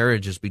as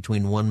marriage is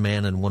between one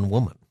man and one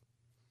woman,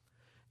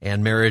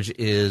 and marriage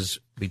is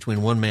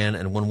between one man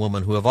and one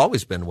woman who have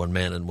always been one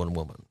man and one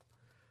woman.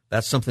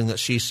 That's something that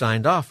she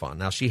signed off on.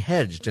 Now, she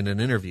hedged in an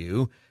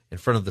interview in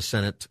front of the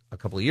Senate a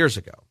couple of years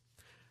ago.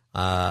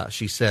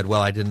 She said,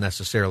 well, I didn't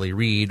necessarily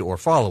read or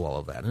follow all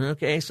of that.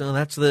 Okay, so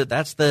that's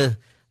the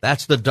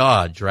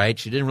dodge, right?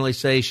 She didn't really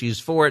say she's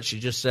for it. She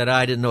just said,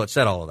 I didn't know it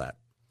said all of that.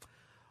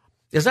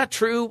 Is that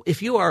true?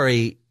 If you are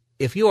a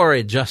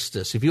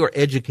justice, if you are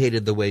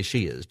educated the way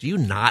she is, do you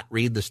not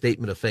read the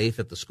statement of faith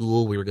at the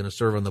school we were going to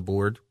serve on the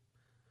board?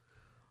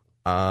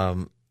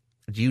 Do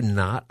you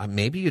not?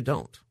 Maybe you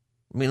don't.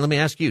 Let me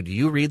ask you, do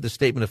you read the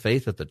statement of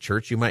faith at the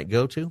church you might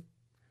go to?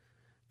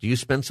 Do you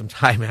spend some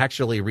time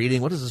actually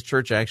reading? What does this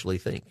church actually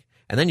think?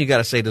 And then you got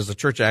to say, does the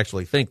church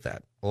actually think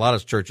that? A lot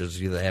of churches,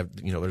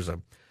 there's a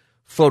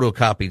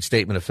photocopied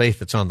statement of faith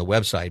that's on the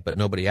website, but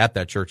nobody at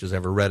that church has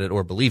ever read it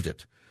or believed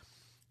it.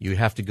 You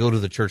have to go to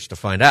the church to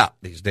find out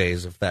these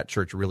days if that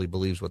church really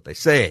believes what they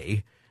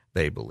say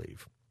they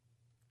believe.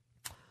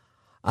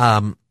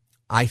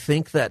 I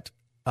think that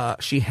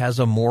she has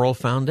a moral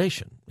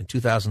foundation. In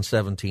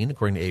 2017,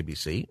 according to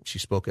ABC, she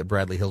spoke at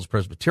Bradley Hills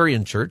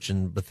Presbyterian Church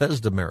in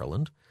Bethesda,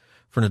 Maryland,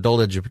 for an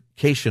adult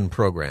education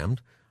program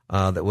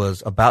that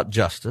was about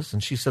justice.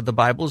 And she said the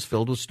Bible is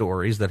filled with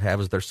stories that have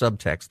as their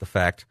subtext the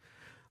fact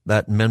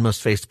that men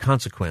must face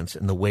consequence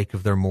in the wake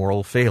of their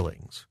moral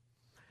failings.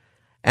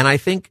 And I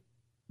think,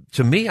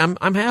 to me,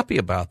 I'm happy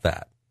about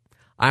that.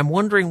 I'm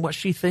wondering what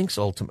she thinks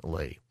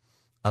ultimately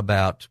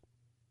about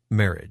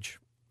marriage.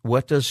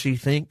 What does she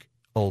think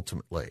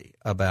ultimately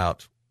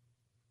about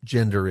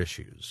gender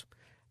issues?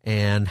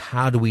 And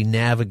how do we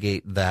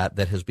navigate that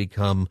has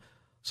become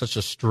such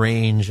a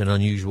strange and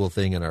unusual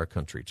thing in our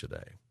country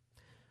today?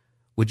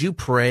 Would you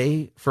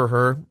pray for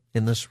her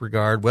in this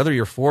regard, whether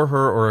you're for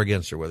her or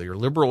against her, whether you're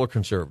liberal or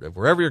conservative,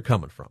 wherever you're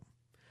coming from?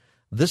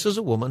 This is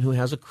a woman who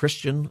has a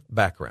Christian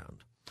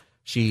background.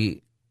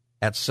 She,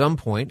 at some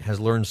point, has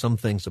learned some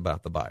things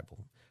about the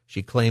Bible.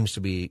 She claims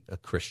to be a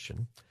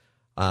Christian.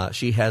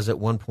 She has at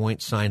one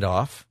point signed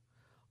off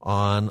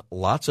on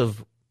lots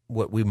of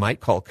what we might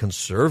call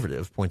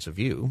conservative points of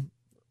view.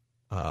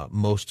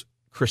 Most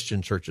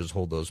Christian churches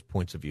hold those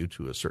points of view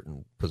to a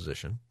certain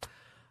position,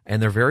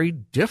 and they're very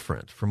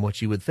different from what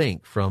you would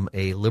think from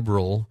a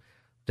liberal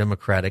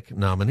Democratic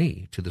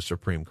nominee to the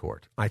Supreme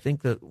Court. I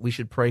think that we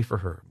should pray for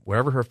her,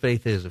 wherever her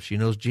faith is. If she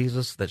knows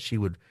Jesus, that she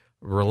would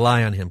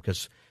rely on him,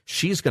 because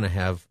she's going to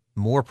have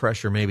more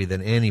pressure maybe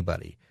than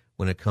anybody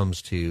when it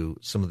comes to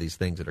some of these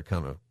things that are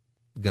going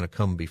to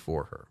come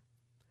before her.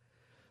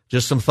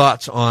 Just some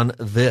thoughts on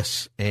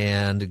this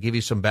and to give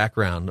you some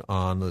background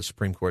on the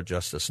Supreme Court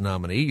Justice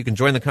nominee. You can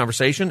join the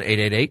conversation,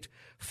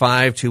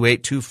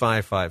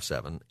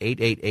 888-528-2557.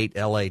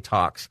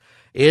 888-LA-TALKS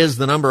is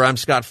the number. I'm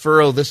Scott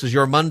Furrow. This is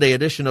your Monday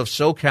edition of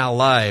SoCal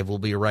Live. We'll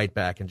be right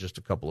back in just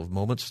a couple of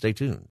moments. Stay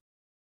tuned.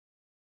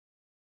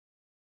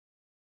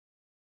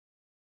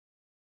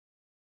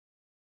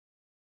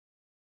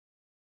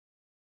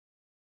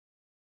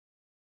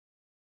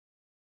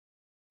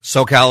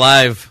 SoCal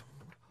Live.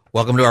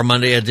 Welcome to our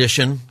Monday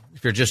edition.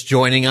 If you're just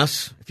joining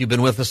us, if you've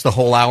been with us the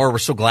whole hour, we're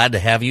so glad to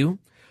have you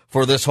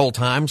for this whole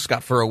time.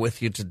 Scott Furrow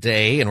with you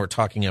today, and we're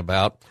talking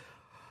about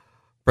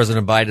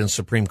President Biden's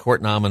Supreme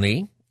Court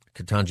nominee,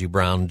 Ketanji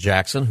Brown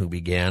Jackson, who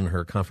began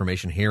her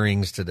confirmation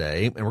hearings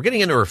today. And we're getting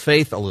into her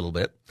faith a little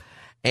bit.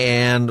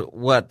 And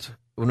when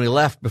we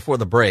left before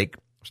the break,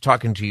 was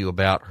talking to you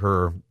about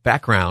her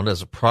background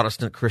as a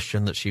Protestant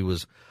Christian, that she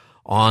was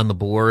on the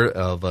board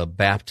of a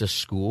Baptist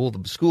school.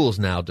 The school is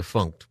now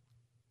defunct.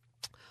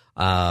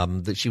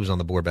 That she was on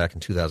the board back in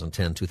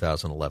 2010,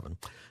 2011.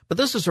 But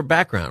this is her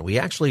background. We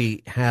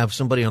actually have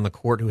somebody on the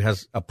court who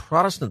has a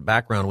Protestant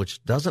background,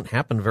 which doesn't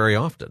happen very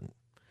often.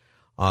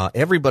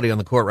 Everybody on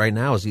the court right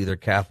now is either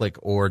Catholic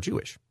or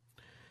Jewish.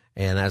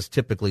 And that's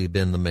typically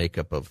been the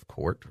makeup of the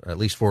court, at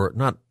least for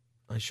not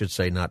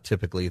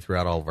typically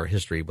throughout all of our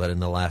history, but in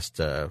the last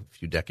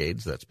few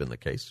decades, that's been the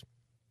case.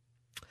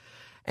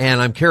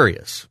 And I'm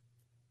curious.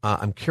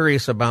 I'm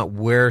curious about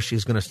where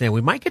she's going to stand.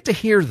 We might get to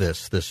hear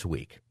this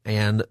week.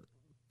 And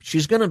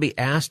she's going to be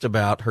asked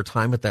about her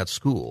time at that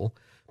school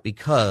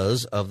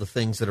because of the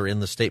things that are in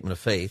the statement of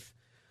faith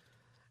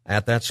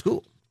at that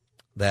school.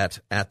 That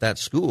at that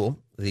school,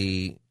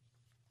 the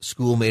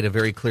school made a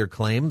very clear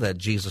claim that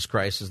Jesus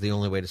Christ is the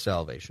only way to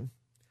salvation.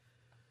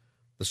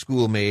 The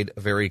school made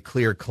a very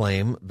clear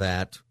claim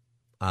that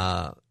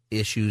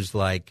issues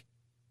like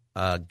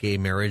gay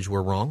marriage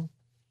were wrong,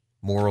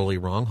 morally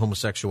wrong,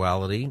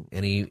 homosexuality,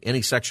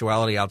 any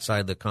sexuality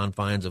outside the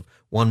confines of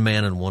one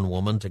man and one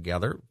woman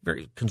together,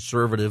 very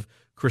conservative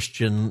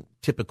Christian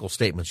typical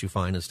statements you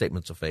find in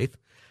statements of faith.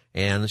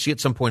 And she at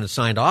some point has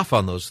signed off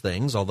on those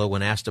things, although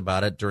when asked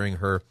about it during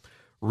her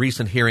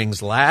recent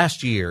hearings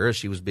last year,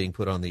 she was being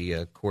put on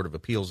the Court of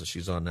Appeals that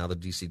she's on now, the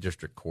D.C.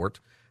 District Court,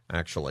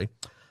 actually.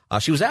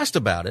 She was asked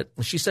about it,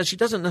 and she said she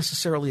doesn't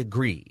necessarily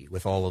agree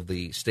with all of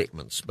the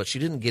statements, but she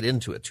didn't get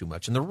into it too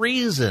much. And the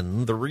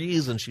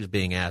reason she's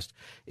being asked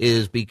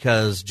is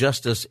because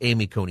Justice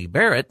Amy Coney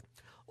Barrett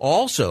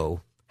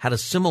also had a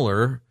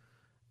similar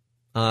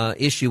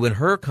issue in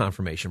her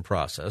confirmation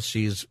process.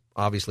 She's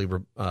obviously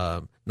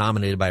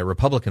nominated by a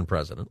Republican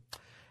president,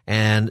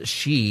 and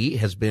she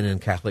has been in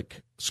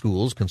Catholic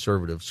schools,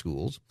 conservative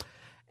schools.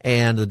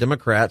 And the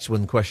Democrats,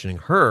 when questioning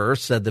her,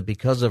 said that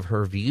because of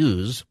her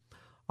views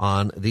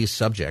on these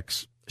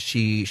subjects,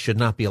 she should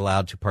not be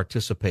allowed to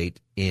participate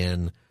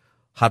in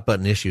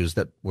hot-button issues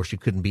where she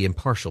couldn't be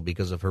impartial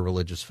because of her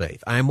religious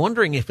faith. I'm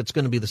wondering if it's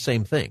going to be the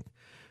same thing,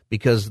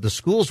 because the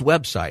school's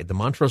website, the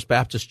Montrose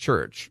Baptist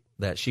Church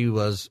that she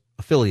was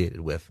affiliated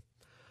with,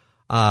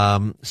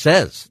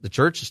 says, the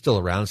church is still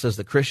around, says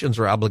that Christians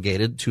are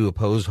obligated to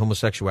oppose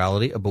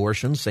homosexuality,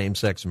 abortion,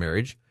 same-sex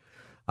marriage,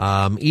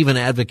 even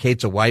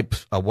advocates a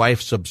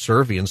wife's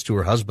subservience to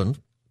her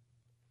husband.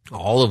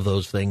 All of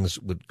those things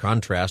would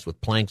contrast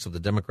with planks of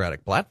the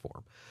Democratic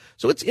platform.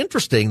 So it's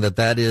interesting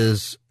that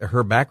is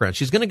her background.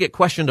 She's going to get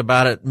questioned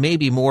about it,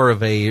 maybe more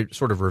of a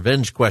sort of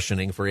revenge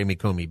questioning for Amy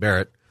Coney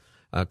Barrett,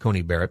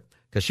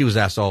 because she was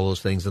asked all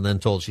those things and then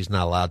told she's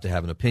not allowed to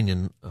have an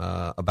opinion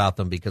about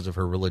them because of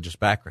her religious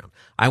background.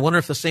 I wonder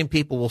if the same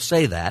people will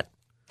say that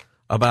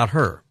about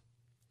her.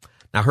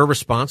 Now, her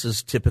response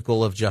is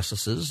typical of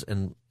justices,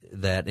 and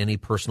that any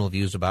personal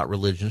views about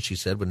religion, she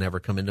said, would never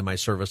come into my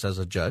service as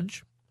a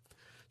judge.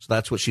 So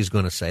that's what she's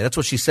going to say. That's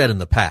what she said in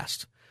the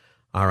past.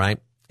 All right.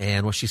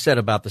 And what she said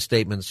about the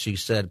statements, she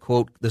said,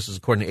 quote, this is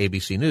according to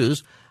ABC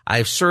News,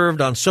 I've served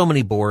on so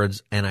many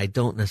boards, and I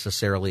don't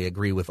necessarily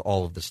agree with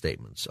all of the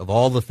statements of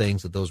all the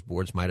things that those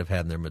boards might have had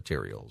in their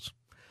materials.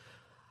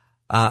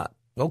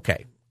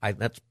 Okay. I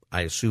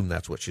assume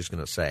that's what she's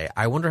going to say.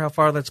 I wonder how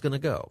far that's going to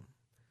go.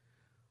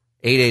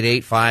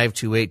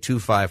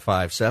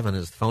 888-528-2557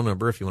 is the phone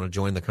number if you want to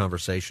join the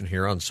conversation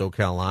here on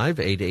SoCal Live.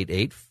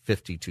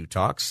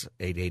 888-52-TALKS.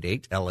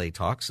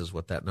 888-LA-TALKS is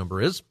what that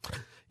number is.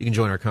 You can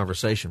join our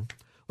conversation.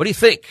 What do you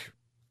think?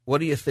 What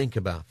do you think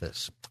about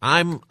this?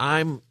 I'm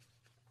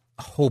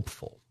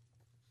hopeful.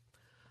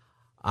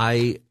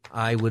 I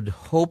would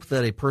hope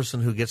that a person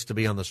who gets to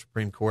be on the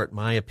Supreme Court,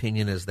 my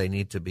opinion is they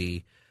need to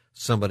be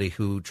somebody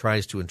who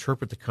tries to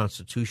interpret the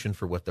Constitution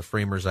for what the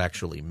framers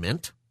actually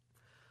meant.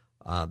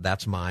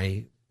 That's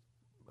my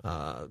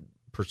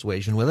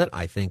persuasion with it.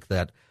 I think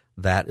that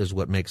is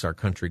what makes our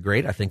country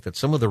great. I think that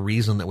some of the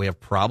reason that we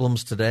have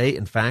problems today,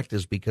 in fact,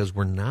 is because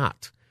we're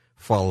not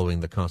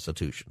following the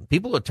Constitution.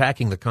 People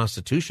attacking the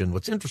Constitution,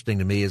 what's interesting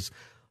to me is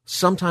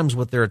sometimes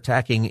what they're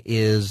attacking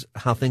is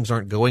how things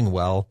aren't going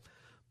well,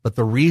 but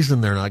the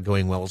reason they're not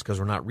going well is because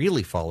we're not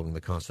really following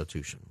the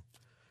Constitution.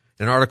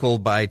 An article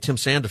by Tim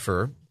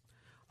Sandifer,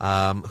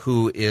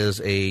 who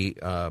is a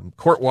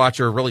court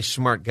watcher, really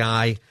smart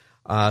guy,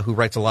 who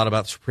writes a lot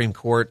about the Supreme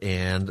Court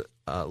and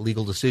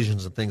legal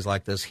decisions and things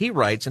like this. He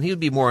writes, and he would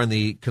be more in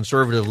the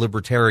conservative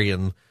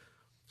libertarian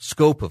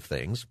scope of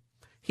things.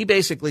 He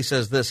basically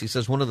says this. He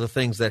says one of the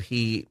things that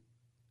he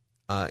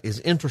is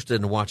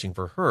interested in watching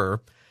for her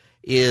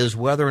is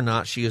whether or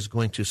not she is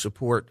going to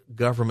support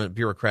government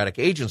bureaucratic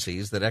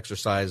agencies that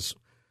exercise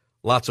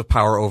lots of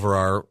power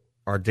over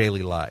our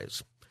daily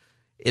lives.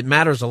 It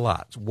matters a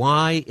lot.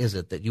 Why is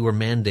it that you were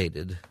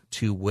mandated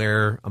to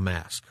wear a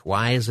mask?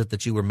 Why is it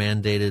that you were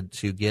mandated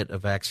to get a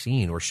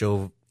vaccine or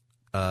show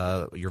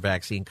your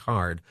vaccine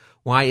card?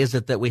 Why is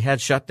it that we had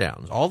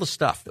shutdowns? All the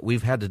stuff that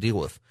we've had to deal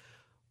with.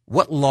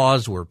 What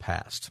laws were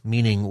passed?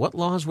 Meaning, what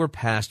laws were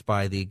passed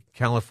by the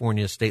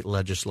California state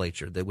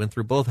legislature that went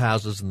through both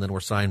houses and then were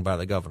signed by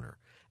the governor?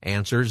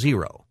 Answer,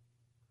 0.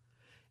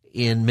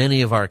 in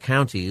many of our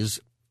counties,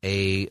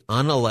 a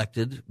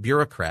unelected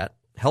bureaucrat,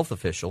 health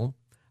official,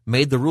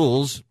 made the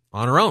rules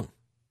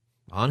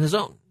on his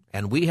own,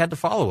 and we had to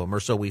follow them, or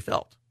so we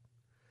felt.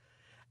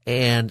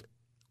 And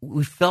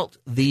we felt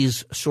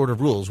these sort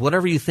of rules.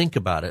 Whatever you think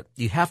about it,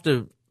 you have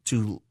to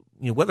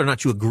whether or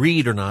not you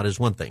agreed or not is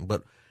one thing,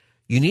 but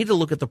you need to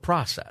look at the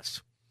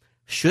process.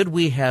 Should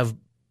we have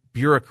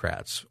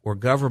bureaucrats or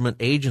government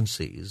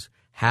agencies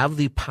have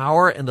the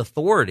power and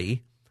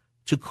authority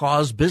to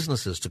cause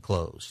businesses to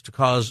close, to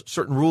cause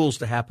certain rules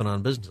to happen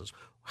on businesses?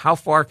 How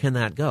far can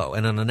that go?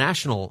 And on a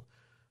national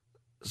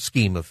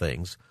scheme of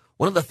things,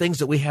 one of the things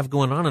that we have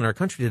going on in our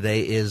country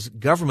today is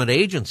government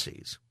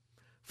agencies,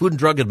 Food and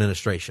Drug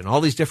Administration,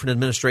 all these different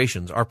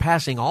administrations are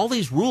passing all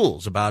these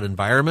rules about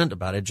environment,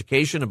 about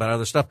education, about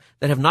other stuff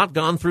that have not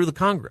gone through the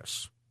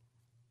Congress,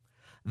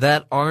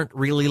 that aren't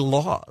really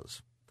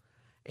laws.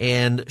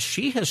 And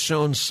she has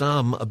shown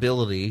some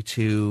ability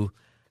to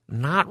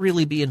not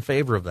really be in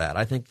favor of that.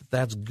 I think that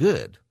that's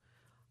good.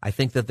 I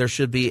think that there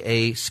should be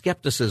a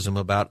skepticism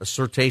about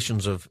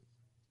assertions of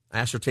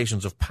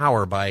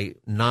power by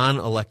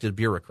non-elected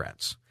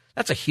bureaucrats.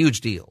 That's a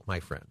huge deal, my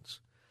friends.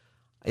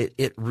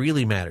 It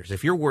really matters.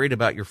 If you're worried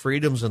about your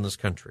freedoms in this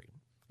country,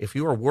 if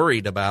you are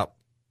worried about,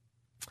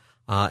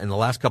 in the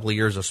last couple of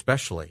years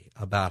especially,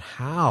 about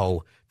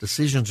how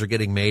decisions are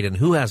getting made and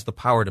who has the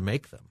power to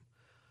make them,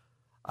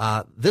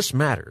 this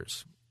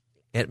matters.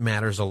 It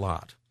matters a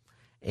lot.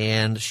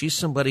 And she's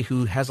somebody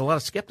who has a lot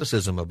of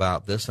skepticism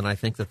about this, and I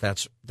think that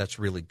that's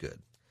really good.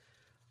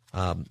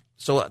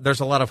 So there's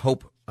a lot of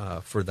hope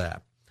for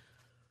that.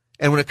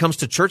 And when it comes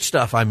to church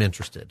stuff, I'm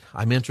interested.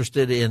 I'm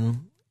interested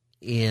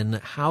in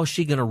how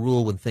she's going to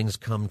rule when things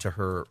come to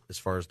her as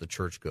far as the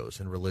church goes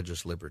and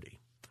religious liberty.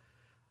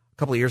 A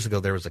couple of years ago,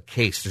 there was a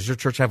case. Does your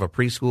church have a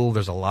preschool?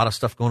 There's a lot of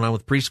stuff going on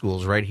with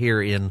preschools right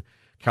here in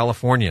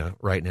California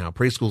right now.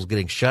 Preschools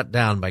getting shut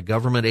down by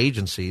government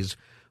agencies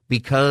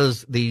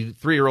because the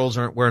 3-year-olds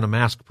aren't wearing a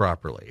mask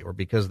properly, or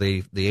because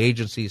the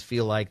agencies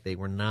feel like they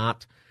were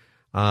not,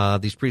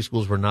 these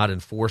preschools were not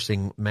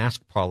enforcing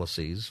mask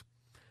policies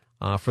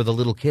for the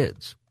little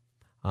kids.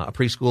 A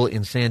preschool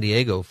in San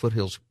Diego,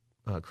 Foothills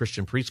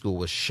Christian Preschool,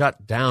 was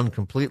shut down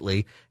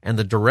completely, and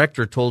the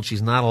director told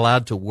she's not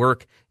allowed to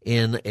work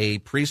in a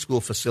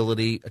preschool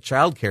facility, a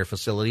child care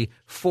facility,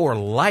 for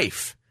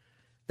life.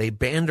 They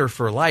banned her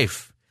for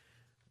life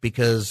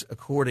because,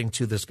 according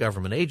to this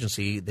government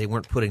agency, they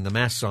weren't putting the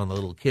masks on the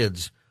little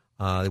kids.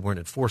 They weren't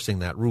enforcing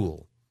that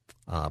rule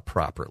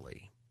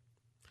properly.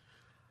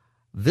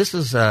 This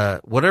is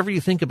whatever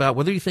you think about,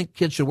 whether you think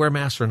kids should wear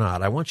masks or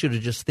not, I want you to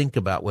just think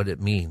about what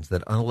it means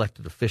that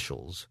unelected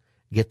officials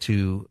get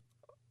to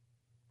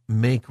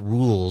make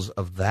rules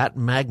of that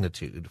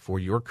magnitude for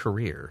your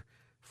career,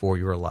 for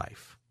your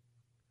life.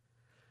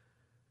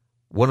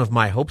 One of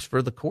my hopes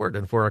for the court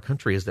and for our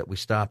country is that we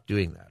stop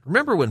doing that.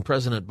 Remember when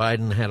President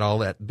Biden had all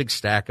that big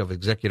stack of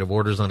executive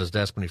orders on his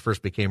desk when he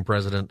first became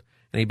president,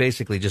 and he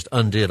basically just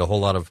undid a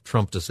whole lot of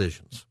Trump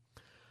decisions?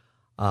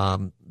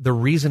 The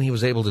reason he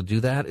was able to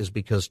do that is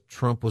because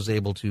Trump was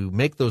able to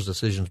make those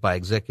decisions by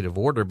executive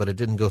order, but it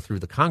didn't go through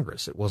the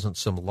Congress. It wasn't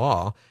some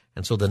law,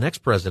 and so the next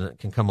president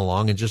can come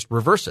along and just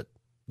reverse it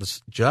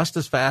just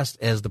as fast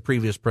as the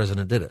previous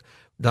president did it.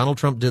 Donald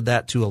Trump did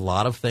that to a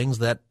lot of things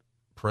that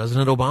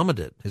President Obama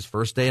did. His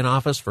first day in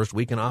office, first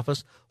week in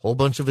office, whole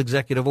bunch of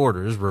executive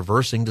orders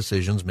reversing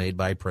decisions made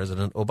by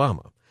President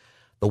Obama.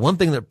 The one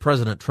thing that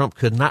President Trump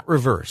could not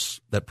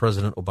reverse that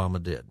President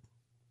Obama did,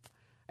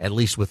 at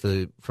least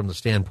from the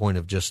standpoint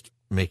of just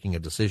making a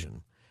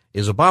decision,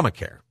 is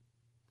Obamacare.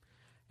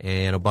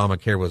 And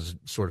Obamacare was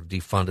sort of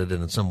defunded,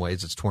 and in some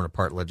ways it's torn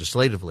apart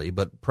legislatively.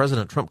 But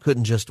President Trump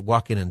couldn't just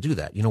walk in and do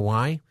that. You know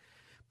why?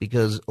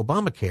 Because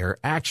Obamacare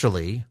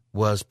actually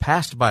was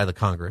passed by the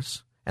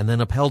Congress and then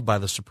upheld by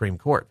the Supreme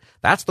Court.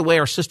 That's the way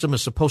our system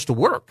is supposed to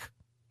work.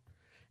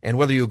 And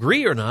whether you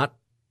agree or not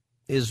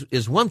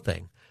is one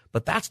thing,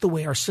 but that's the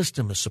way our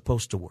system is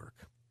supposed to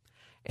work.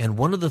 And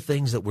one of the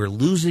things that we're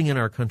losing in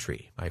our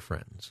country, my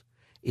friends,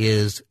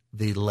 is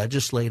the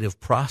legislative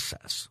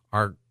process.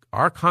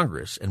 Our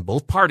Congress, and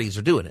both parties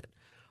are doing it,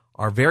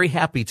 are very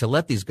happy to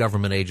let these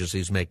government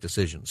agencies make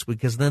decisions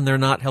because then they're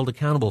not held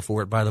accountable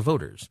for it by the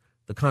voters,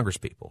 the Congress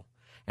people.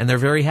 And they're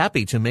very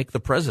happy to make the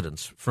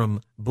presidents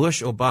from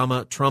Bush,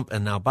 Obama, Trump,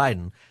 and now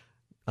Biden,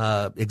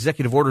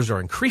 executive orders are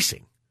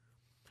increasing.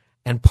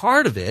 And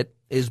part of it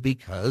is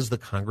because the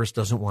Congress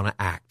doesn't want to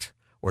act,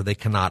 or they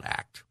cannot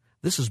act.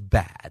 This is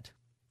bad.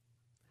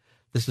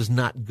 This is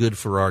not good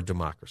for our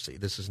democracy.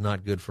 This is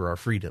not good for our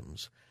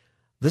freedoms.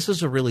 This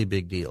is a really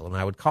big deal, and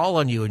I would call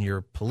on you in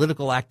your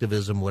political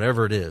activism,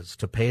 whatever it is,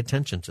 to pay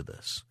attention to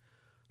this.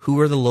 Who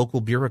are the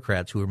local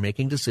bureaucrats who are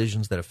making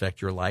decisions that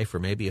affect your life or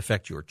maybe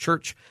affect your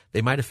church?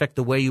 They might affect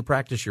the way you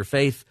practice your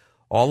faith,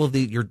 all of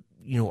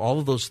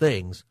those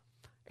things,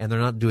 and they're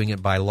not doing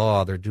it by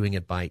law. They're doing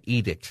it by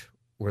edict,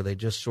 where they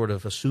just sort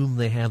of assume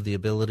they have the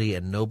ability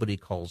and nobody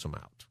calls them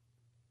out.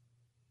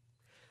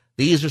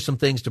 These are some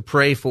things to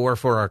pray for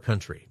our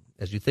country.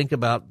 As you think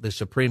about the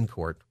Supreme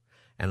Court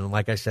And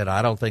like I said,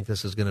 I don't think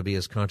this is going to be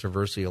as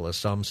controversial as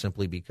some,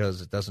 simply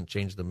because it doesn't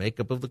change the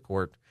makeup of the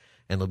court.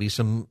 And there'll be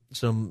some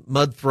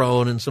mud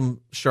thrown and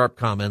some sharp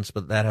comments,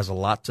 but that has a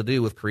lot to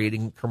do with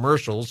creating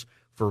commercials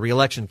for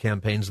re-election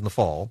campaigns in the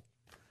fall.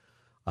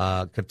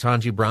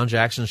 Ketanji Brown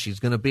Jackson,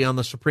 she's going to be on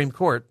the Supreme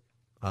Court.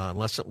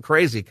 Unless something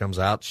crazy comes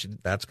out,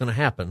 that's going to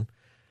happen.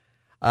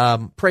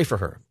 Pray for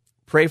her.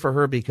 Pray for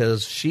her,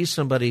 because she's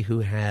somebody who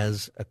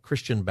has a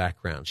Christian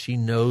background. She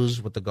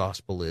knows what the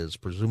gospel is.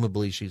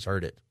 Presumably she's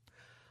heard it.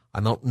 I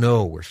don't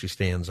know where she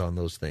stands on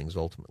those things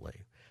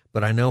ultimately,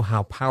 but I know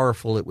how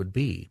powerful it would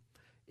be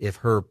if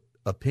her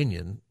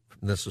opinion,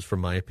 this is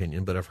from my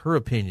opinion, but if her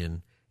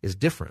opinion is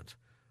different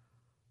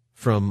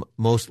from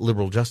most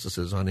liberal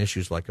justices on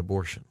issues like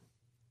abortion.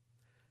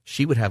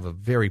 She would have a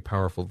very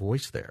powerful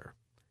voice there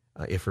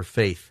if her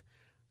faith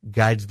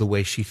guides the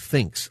way she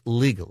thinks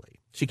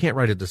legally. She can't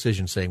write a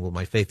decision saying, well,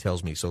 my faith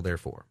tells me, so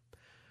therefore.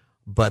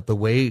 But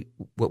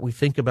what we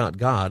think about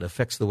God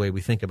affects the way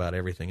we think about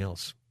everything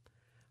else.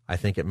 I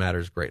think it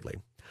matters greatly.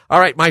 All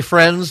right, my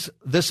friends,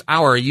 this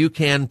hour, you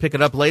can pick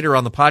it up later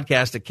on the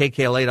podcast at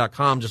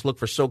kkla.com. Just look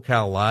for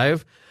SoCal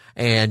Live,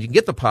 and you can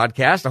get the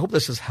podcast. I hope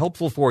this is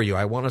helpful for you.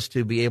 I want us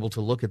to be able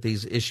to look at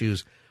these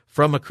issues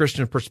from a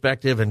Christian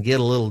perspective and get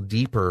a little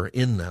deeper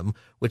in them,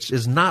 which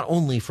is not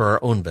only for our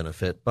own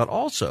benefit, but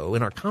also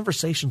in our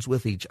conversations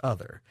with each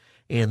other.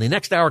 In the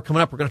next hour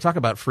coming up, we're going to talk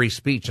about free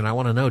speech, and I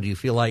want to know, do you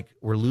feel like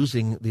we're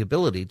losing the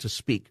ability to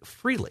speak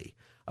freely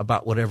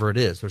about whatever it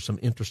is? There's some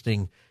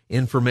interesting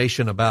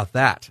information about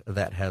that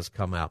has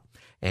come out,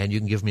 and you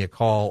can give me a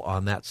call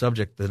on that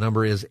subject. The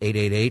number is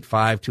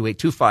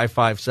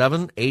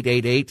 888-528-2557.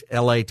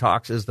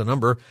 888-LA-TALKS is the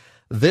number.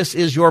 This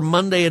is your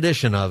Monday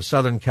edition of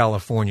Southern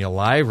California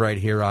Live right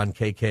here on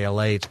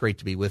KKLA. It's great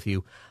to be with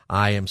you.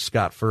 I am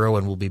Scott Furrow,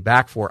 and we'll be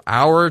back for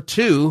hour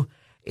 2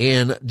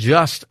 in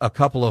just a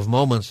couple of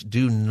moments.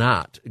 Do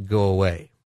not go away.